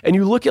value. And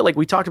you look at, like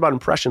we talked about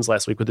impressions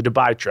last week with the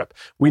Dubai trip.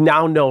 We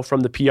now know from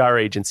the PR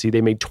agency,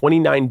 they made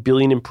 29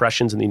 billion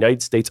impressions in the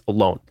United States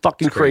alone.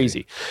 Fucking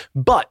crazy.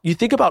 But you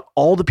think about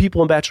all the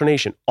people in Bachelor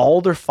Nation, all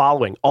their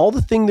following, all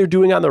the thing they're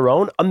doing on their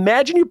own.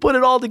 Imagine you put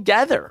it all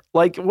together.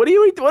 Like, what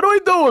are we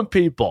doing,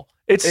 people?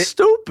 It's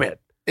stupid.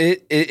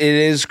 It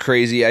is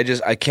crazy.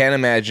 I can't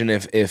imagine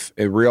if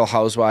Real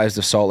Housewives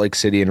of Salt Lake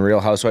City and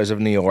Real Housewives of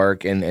New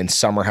York and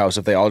Summer House,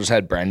 if they all just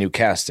had brand new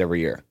casts every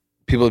year.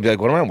 People would be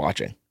like, what am I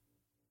watching?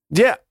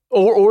 Yeah.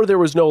 Or there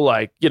was no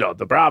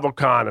the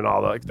BravoCon and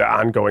all the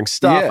ongoing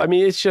stuff. Yeah. I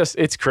mean,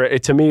 it's crazy.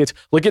 To me, it's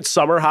look at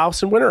Summer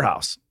House and Winter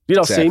House.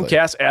 Exactly. Same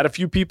cast, add a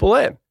few people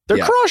in. They're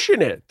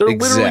crushing it. They're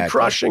literally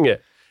crushing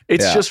it.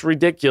 It's just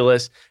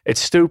ridiculous. It's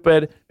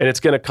stupid, and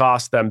it's going to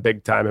cost them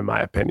big time, in my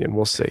opinion.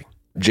 We'll see.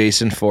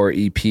 Jason for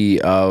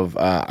EP of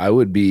I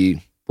would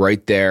be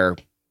right there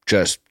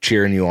just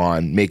cheering you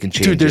on, making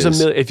changes. Dude, there's a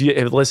million.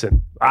 If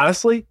listen,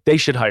 honestly, they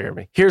should hire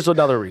me. Here's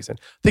another reason.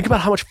 Think about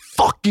how much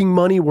fucking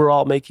money we're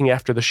all making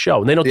after the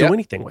show, and they don't do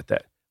anything with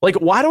it. Like,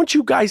 why don't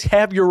you guys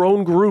have your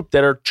own group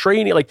that are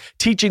training, like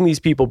teaching these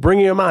people,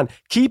 bringing them on,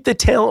 keep the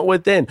talent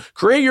within,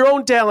 create your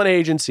own talent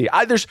agency.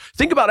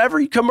 Think about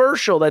every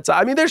commercial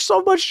there's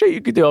so much shit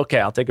you could do. Okay,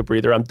 I'll take a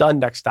breather. I'm done.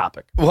 Next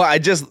topic. Well,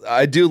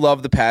 I do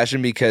love the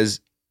passion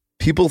because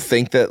people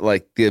think that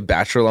like the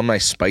Bachelor alumni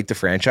spite the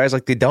franchise.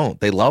 Like they don't.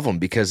 They love them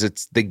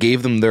because they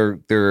gave them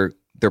their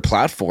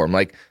platform.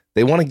 Like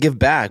they want to give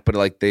back, but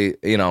like they,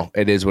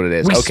 it is what it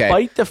is. We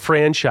spite the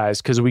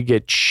franchise because we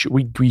get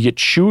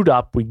chewed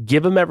up. We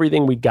give them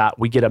everything we got.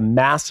 We get a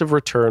massive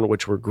return,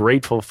 which we're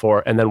grateful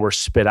for, and then we're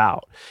spit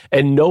out.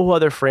 And no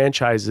other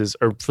franchises,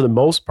 or for the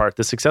most part,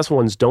 the successful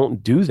ones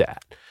don't do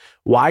that.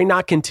 Why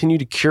not continue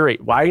to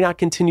curate? Why not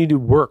continue to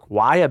work?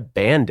 Why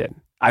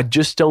abandon? I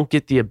just don't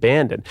get the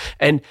abandon.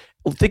 And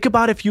think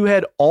about if you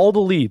had all the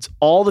leads,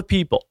 all the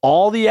people,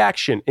 all the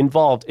action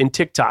involved in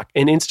TikTok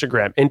and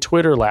Instagram and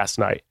Twitter last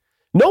night.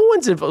 No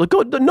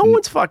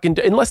one's fucking,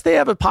 unless they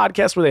have a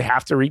podcast where they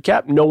have to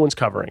recap, no one's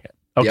covering it.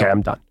 Okay, yep.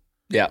 I'm done.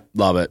 Yeah,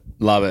 love it.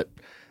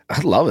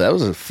 I love it. That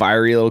was a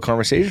fiery little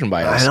conversation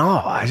by us. I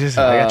know. I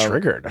got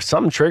triggered.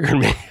 Something triggered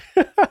me.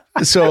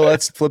 So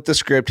let's flip the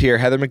script here.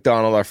 Heather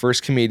McDonald, our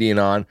first comedian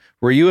on.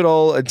 Were you at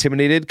all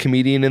intimidated,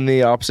 comedian in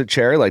the opposite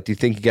chair? Like, do you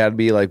think you got to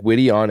be like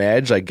witty, on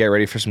edge, like get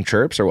ready for some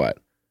chirps or what?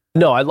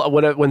 No,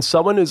 when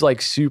someone is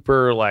like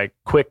super like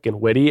quick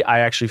and witty, I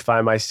actually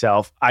find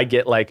myself, I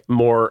get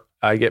more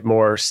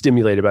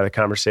stimulated by the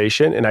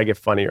conversation and I get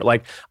funnier.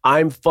 Like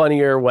I'm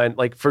funnier when,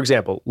 like, for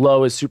example,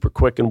 Lo is super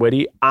quick and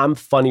witty. I'm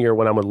funnier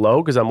when I'm with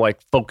Lo because I'm like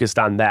focused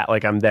on that.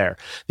 Like I'm there.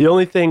 The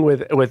only thing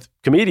with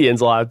comedians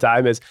a lot of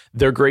time is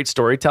they're great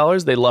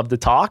storytellers. They love to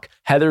talk.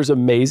 Heather's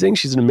amazing.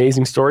 She's an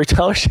amazing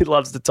storyteller. She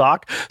loves to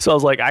talk. So I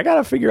was like, I got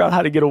to figure out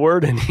how to get a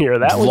word in here.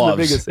 That was the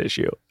biggest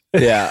issue.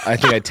 Yeah, I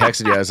think I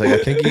texted you. I was like, I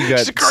think you got.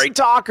 She's a great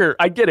talker.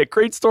 I get it,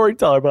 great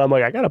storyteller. But I'm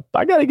like, I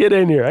gotta get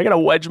in here. I gotta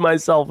wedge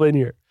myself in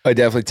here. I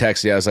definitely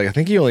texted you. I was like, I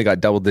think you only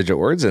got double-digit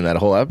words in that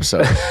whole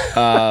episode.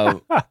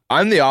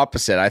 I'm the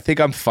opposite. I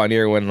think I'm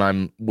funnier when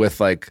I'm with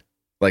like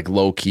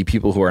low-key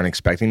people who aren't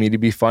expecting me to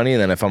be funny.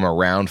 And then if I'm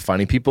around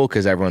funny people,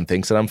 because everyone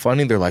thinks that I'm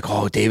funny, they're like,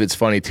 "Oh, David's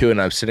funny too,"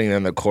 and I'm sitting there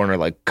in the corner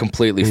like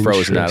completely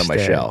frozen out of my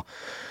shell.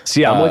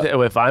 See,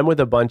 if I'm with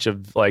a bunch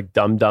of like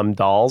dumb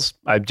dolls,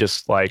 I'm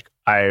just like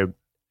I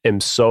am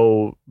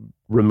so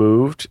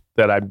removed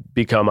that I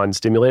become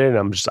unstimulated and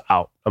I'm just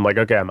out. I'm like,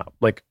 okay, I'm out.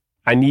 Like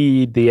I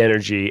need the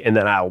energy and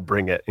then I'll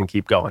bring it and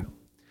keep going.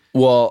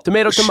 Well,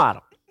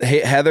 tomato.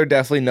 Heather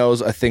definitely knows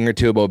a thing or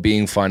two about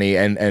being funny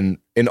and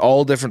in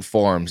all different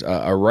forms,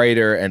 a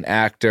writer, an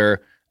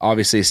actor,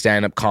 obviously a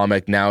stand-up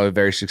comic, now a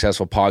very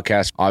successful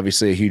podcast,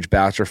 obviously a huge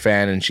Bachelor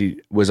fan. And she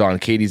was on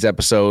Katie's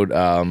episode,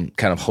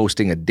 kind of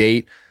hosting a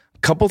date.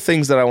 Couple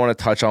things that I want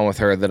to touch on with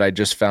her that I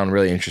just found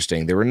really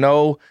interesting. There were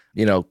no,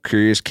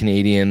 curious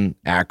Canadian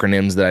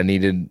acronyms that I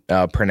needed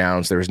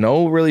pronounced. There was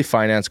no really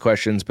finance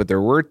questions, but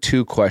there were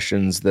two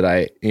questions that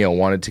I,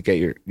 wanted to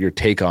get your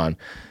take on.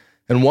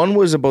 And one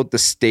was about the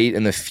state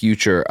and the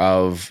future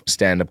of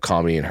stand-up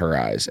comedy in her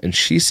eyes. And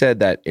she said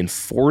that in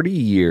 40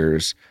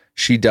 years,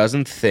 she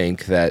doesn't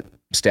think that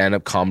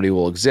stand-up comedy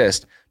will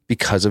exist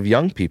because of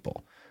young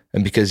people.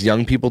 And because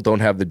young people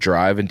don't have the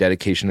drive and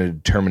dedication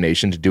and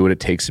determination to do what it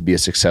takes to be a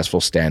successful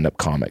stand-up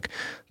comic.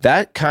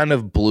 That kind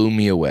of blew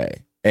me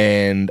away.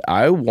 And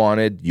I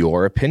wanted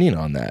your opinion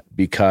on that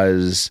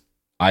because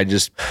I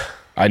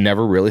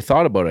never really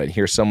thought about it. And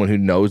here's someone who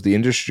knows the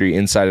industry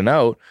inside and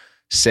out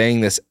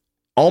saying this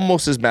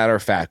almost as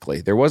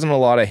matter-of-factly. There wasn't a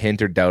lot of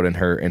hint or doubt in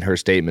her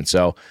statement.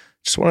 So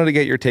just wanted to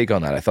get your take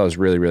on that. I thought it was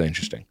really, really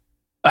interesting.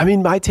 I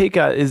mean, my take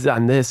is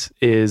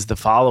the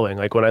following.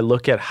 Like when I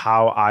look at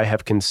how I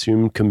have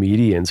consumed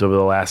comedians over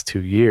the last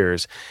 2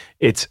 years,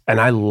 and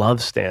I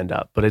love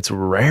stand-up, but it's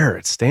rare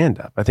at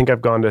stand-up. I think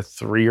I've gone to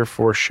 3 or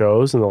 4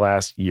 shows in the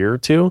last year or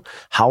two.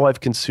 How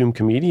I've consumed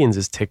comedians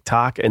is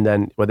TikTok and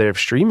then whether they have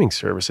streaming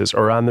services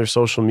or on their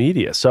social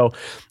media. So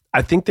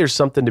I think there's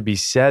something to be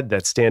said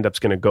that stand-up's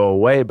going to go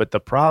away, but the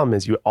problem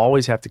is you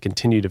always have to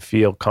continue to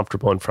feel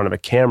comfortable in front of a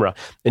camera.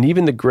 And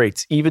even the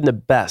greats, even the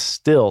best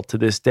still to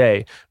this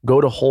day, go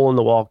to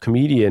hole-in-the-wall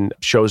comedian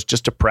shows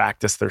just to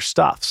practice their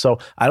stuff. So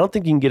I don't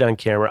think you can get on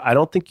camera. I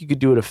don't think you could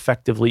do it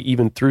effectively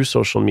even through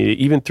social media,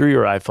 even through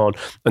your iPhone,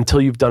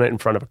 until you've done it in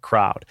front of a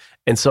crowd.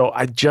 And so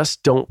I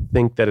just don't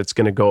think that it's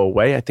going to go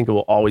away. I think it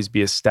will always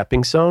be a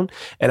stepping stone.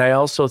 And I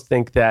also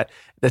think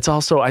that's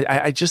also,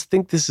 I just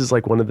think this is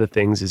like one of the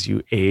things as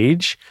you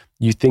age,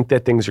 you think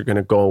that things are going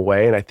to go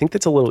away. And I think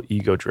that's a little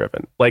ego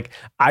driven. Like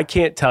I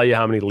can't tell you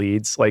how many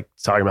leads, like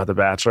talking about The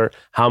Bachelor,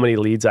 how many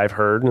leads I've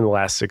heard in the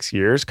last 6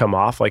 years come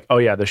off like, oh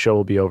yeah, the show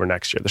will be over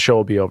next year. The show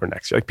will be over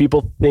next year. Like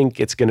people think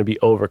it's going to be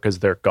over because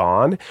they're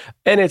gone.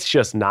 And it's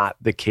just not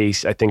the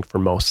case, I think, for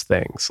most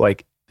things.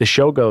 Like the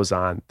show goes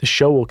on, the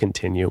show will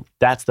continue.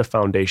 That's the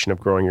foundation of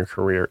growing your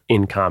career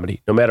in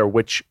comedy, no matter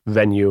which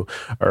venue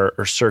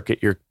or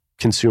circuit your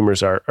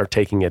consumers are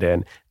taking it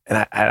in.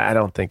 And I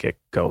don't think it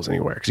goes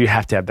anywhere because you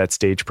have to have that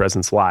stage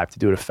presence live to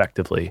do it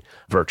effectively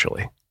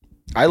virtually.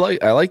 I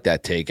like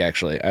that take,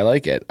 actually. I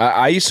like it.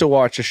 I used to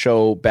watch a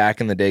show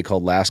back in the day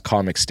called Last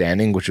Comic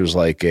Standing, which was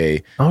like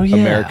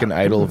American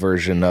Idol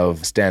version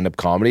of stand-up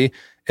comedy.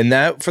 And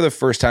that for the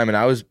first time, and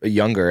I was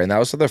younger, and that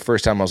was for the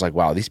first time I was like,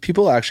 wow, these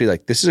people actually,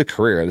 like, this is a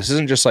career. This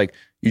isn't just like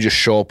you just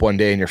show up one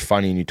day and you're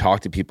funny and you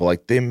talk to people.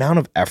 Like the amount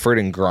of effort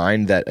and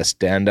grind that a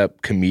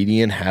stand-up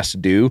comedian has to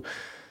do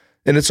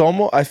And it's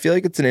almost, I feel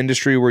like it's an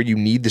industry where you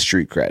need the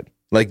street cred.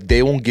 Like,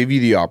 they won't give you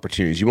the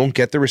opportunities. You won't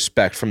get the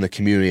respect from the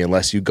community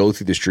unless you go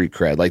through the street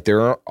cred. Like,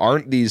 there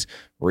aren't these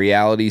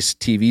reality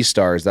TV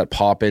stars that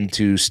pop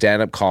into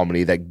stand-up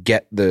comedy that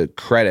get the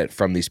credit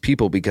from these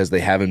people because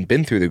they haven't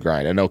been through the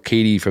grind. I know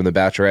Katie from The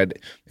Bachelorette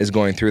is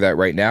going through that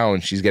right now,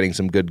 and she's getting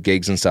some good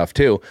gigs and stuff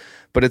too.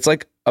 But it's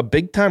like a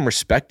big-time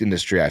respect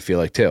industry, I feel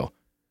like, too.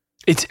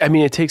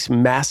 It takes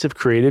massive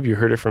creative. You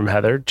heard it from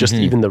Heather. Just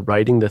even the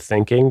writing, the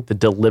thinking, the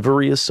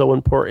delivery is so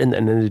important.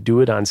 And then to do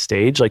it on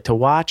stage, like to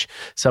watch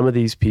some of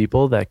these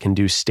people that can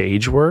do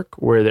stage work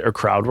or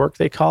crowd work,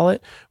 they call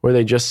it, where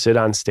they just sit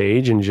on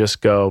stage and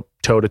just go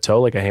toe to toe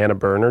like a Hannah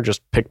Burner,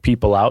 just pick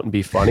people out and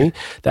be funny.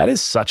 That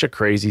is such a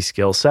crazy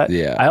skill set.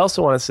 Yeah. I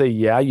also want to say,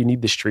 you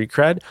need the street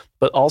cred,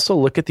 but also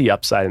look at the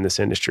upside in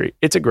this industry.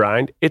 It's a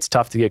grind. It's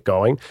tough to get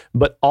going,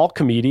 but all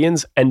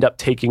comedians end up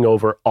taking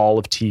over all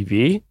of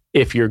TV.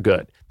 If you're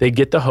good, they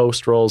get the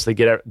host roles. They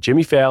get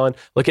Jimmy Fallon.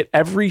 Look at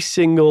every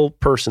single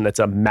person that's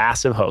a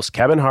massive host.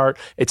 Kevin Hart.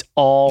 It's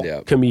all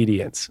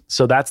comedians.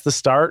 So that's the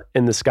start,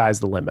 and the sky's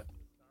the limit.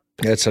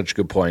 That's such a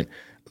good point.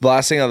 The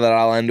last thing that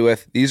I'll end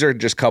with, these are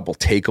just a couple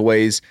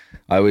takeaways.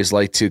 I always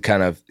like to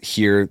kind of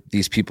hear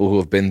these people who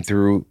have been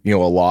through, a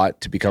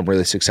lot to become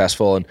really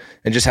successful and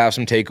just have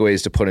some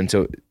takeaways to put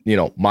into,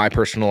 my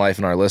personal life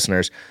and our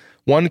listeners.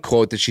 One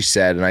quote that she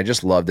said, and I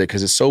just loved it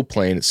because it's so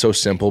plain, it's so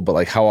simple, but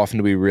like, how often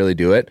do we really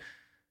do it?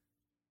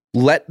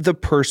 Let the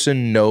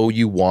person know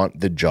you want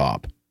the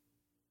job.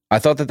 I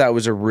thought that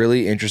was a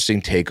really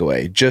interesting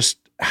takeaway. Just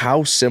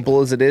how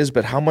simple as it is,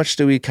 but how much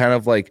do we kind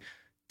of like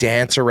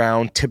dance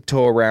around,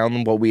 tiptoe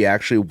around what we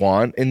actually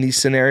want in these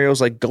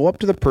scenarios? Like, go up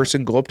to the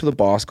person, go up to the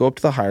boss, go up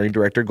to the hiring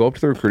director, go up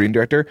to the recruiting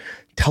director,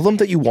 tell them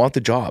that you want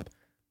the job.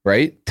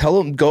 Right? Tell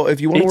them, go,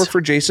 if you want to work for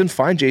Jason,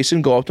 find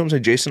Jason, go up to him and say,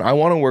 Jason, I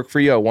want to work for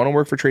you. I want to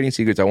work for Trading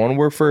Secrets. I want to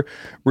work for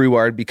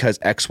Rewired because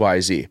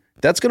XYZ.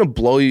 That's going to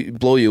blow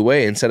you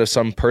away instead of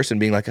some person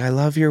being like, I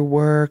love your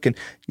work. And,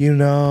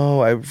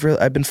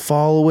 I've been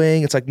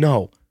following. It's like,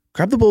 no,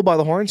 grab the bull by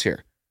the horns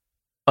here.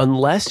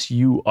 Unless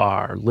you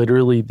are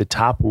literally the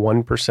top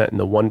 1% and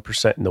the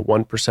 1% and the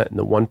 1% and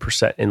the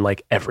 1% in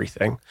like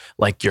everything,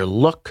 like your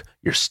look,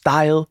 your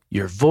style,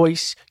 your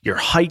voice, your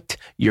height,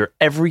 your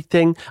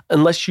everything,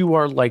 unless you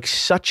are like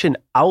such an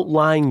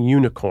outlying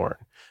unicorn,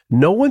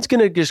 no one's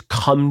going to just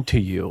come to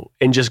you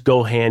and just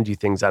go hand you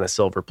things on a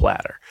silver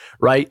platter,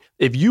 right?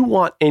 If you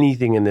want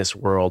anything in this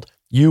world,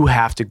 you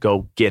have to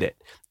go get it.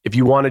 If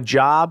you want a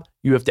job,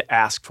 you have to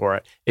ask for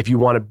it. If you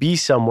want to be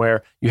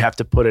somewhere, you have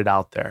to put it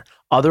out there.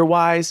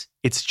 Otherwise,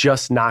 it's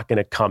just not going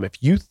to come.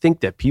 If you think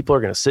that people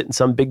are going to sit in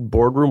some big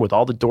boardroom with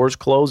all the doors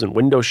closed and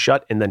windows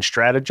shut and then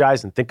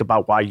strategize and think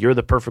about why you're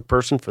the perfect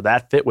person for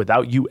that fit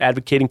without you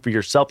advocating for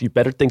yourself, you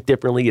better think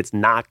differently. It's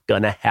not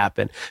going to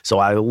happen. So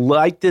I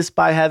like this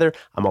by Heather.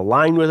 I'm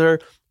aligned with her.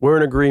 We're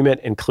in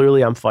agreement. And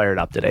clearly I'm fired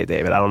up today,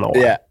 David. I don't know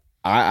why. Yeah.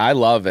 I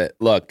love it.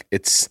 Look,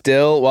 it's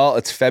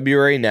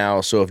February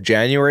now. So if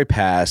January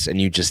passed and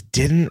you just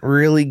didn't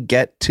really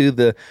get to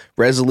the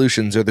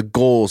resolutions or the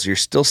goals, you're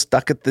still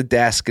stuck at the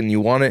desk and you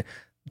want to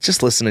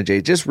just listen to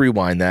Jay, just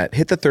rewind that,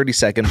 hit the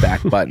 30-second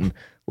back button,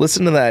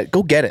 listen to that,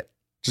 go get it.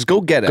 Just go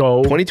get it.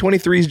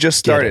 2023 has just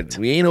started.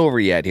 We ain't over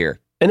yet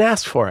here. And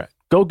ask for it.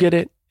 Go get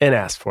it and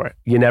ask for it.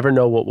 You never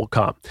know what will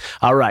come.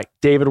 All right,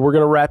 David, we're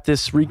going to wrap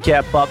this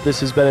recap up.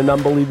 This has been an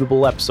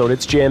unbelievable episode.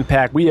 It's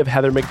jam-packed. We have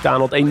Heather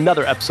McDonald,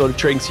 another episode of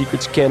Trading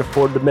Secrets you can't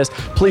afford to miss.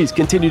 Please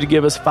continue to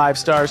give us 5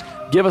 stars.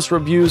 Give us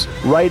reviews.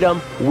 Write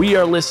them. We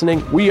are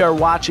listening. We are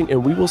watching.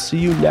 And we will see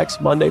you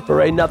next Monday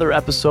for another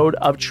episode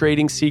of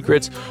Trading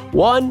Secrets.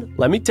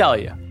 Let me tell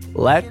you,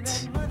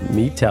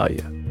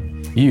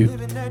 you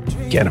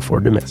can't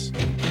afford to miss.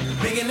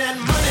 Making that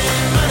money,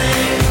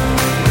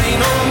 rain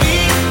on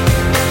me.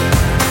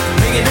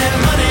 Making that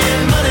money,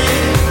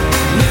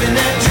 living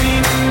that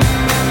dream.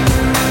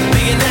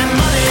 Making that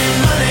money,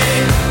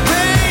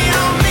 rain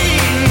on me.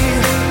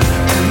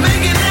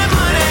 Making that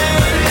money,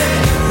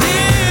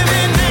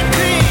 living that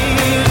dream.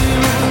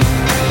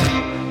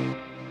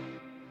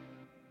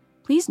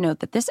 Please note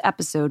that this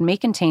episode may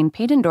contain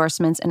paid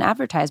endorsements and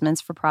advertisements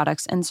for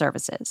products and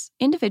services.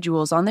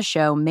 Individuals on the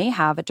show may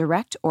have a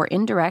direct or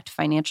indirect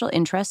financial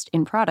interest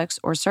in products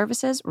or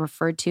services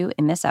referred to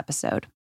in this episode.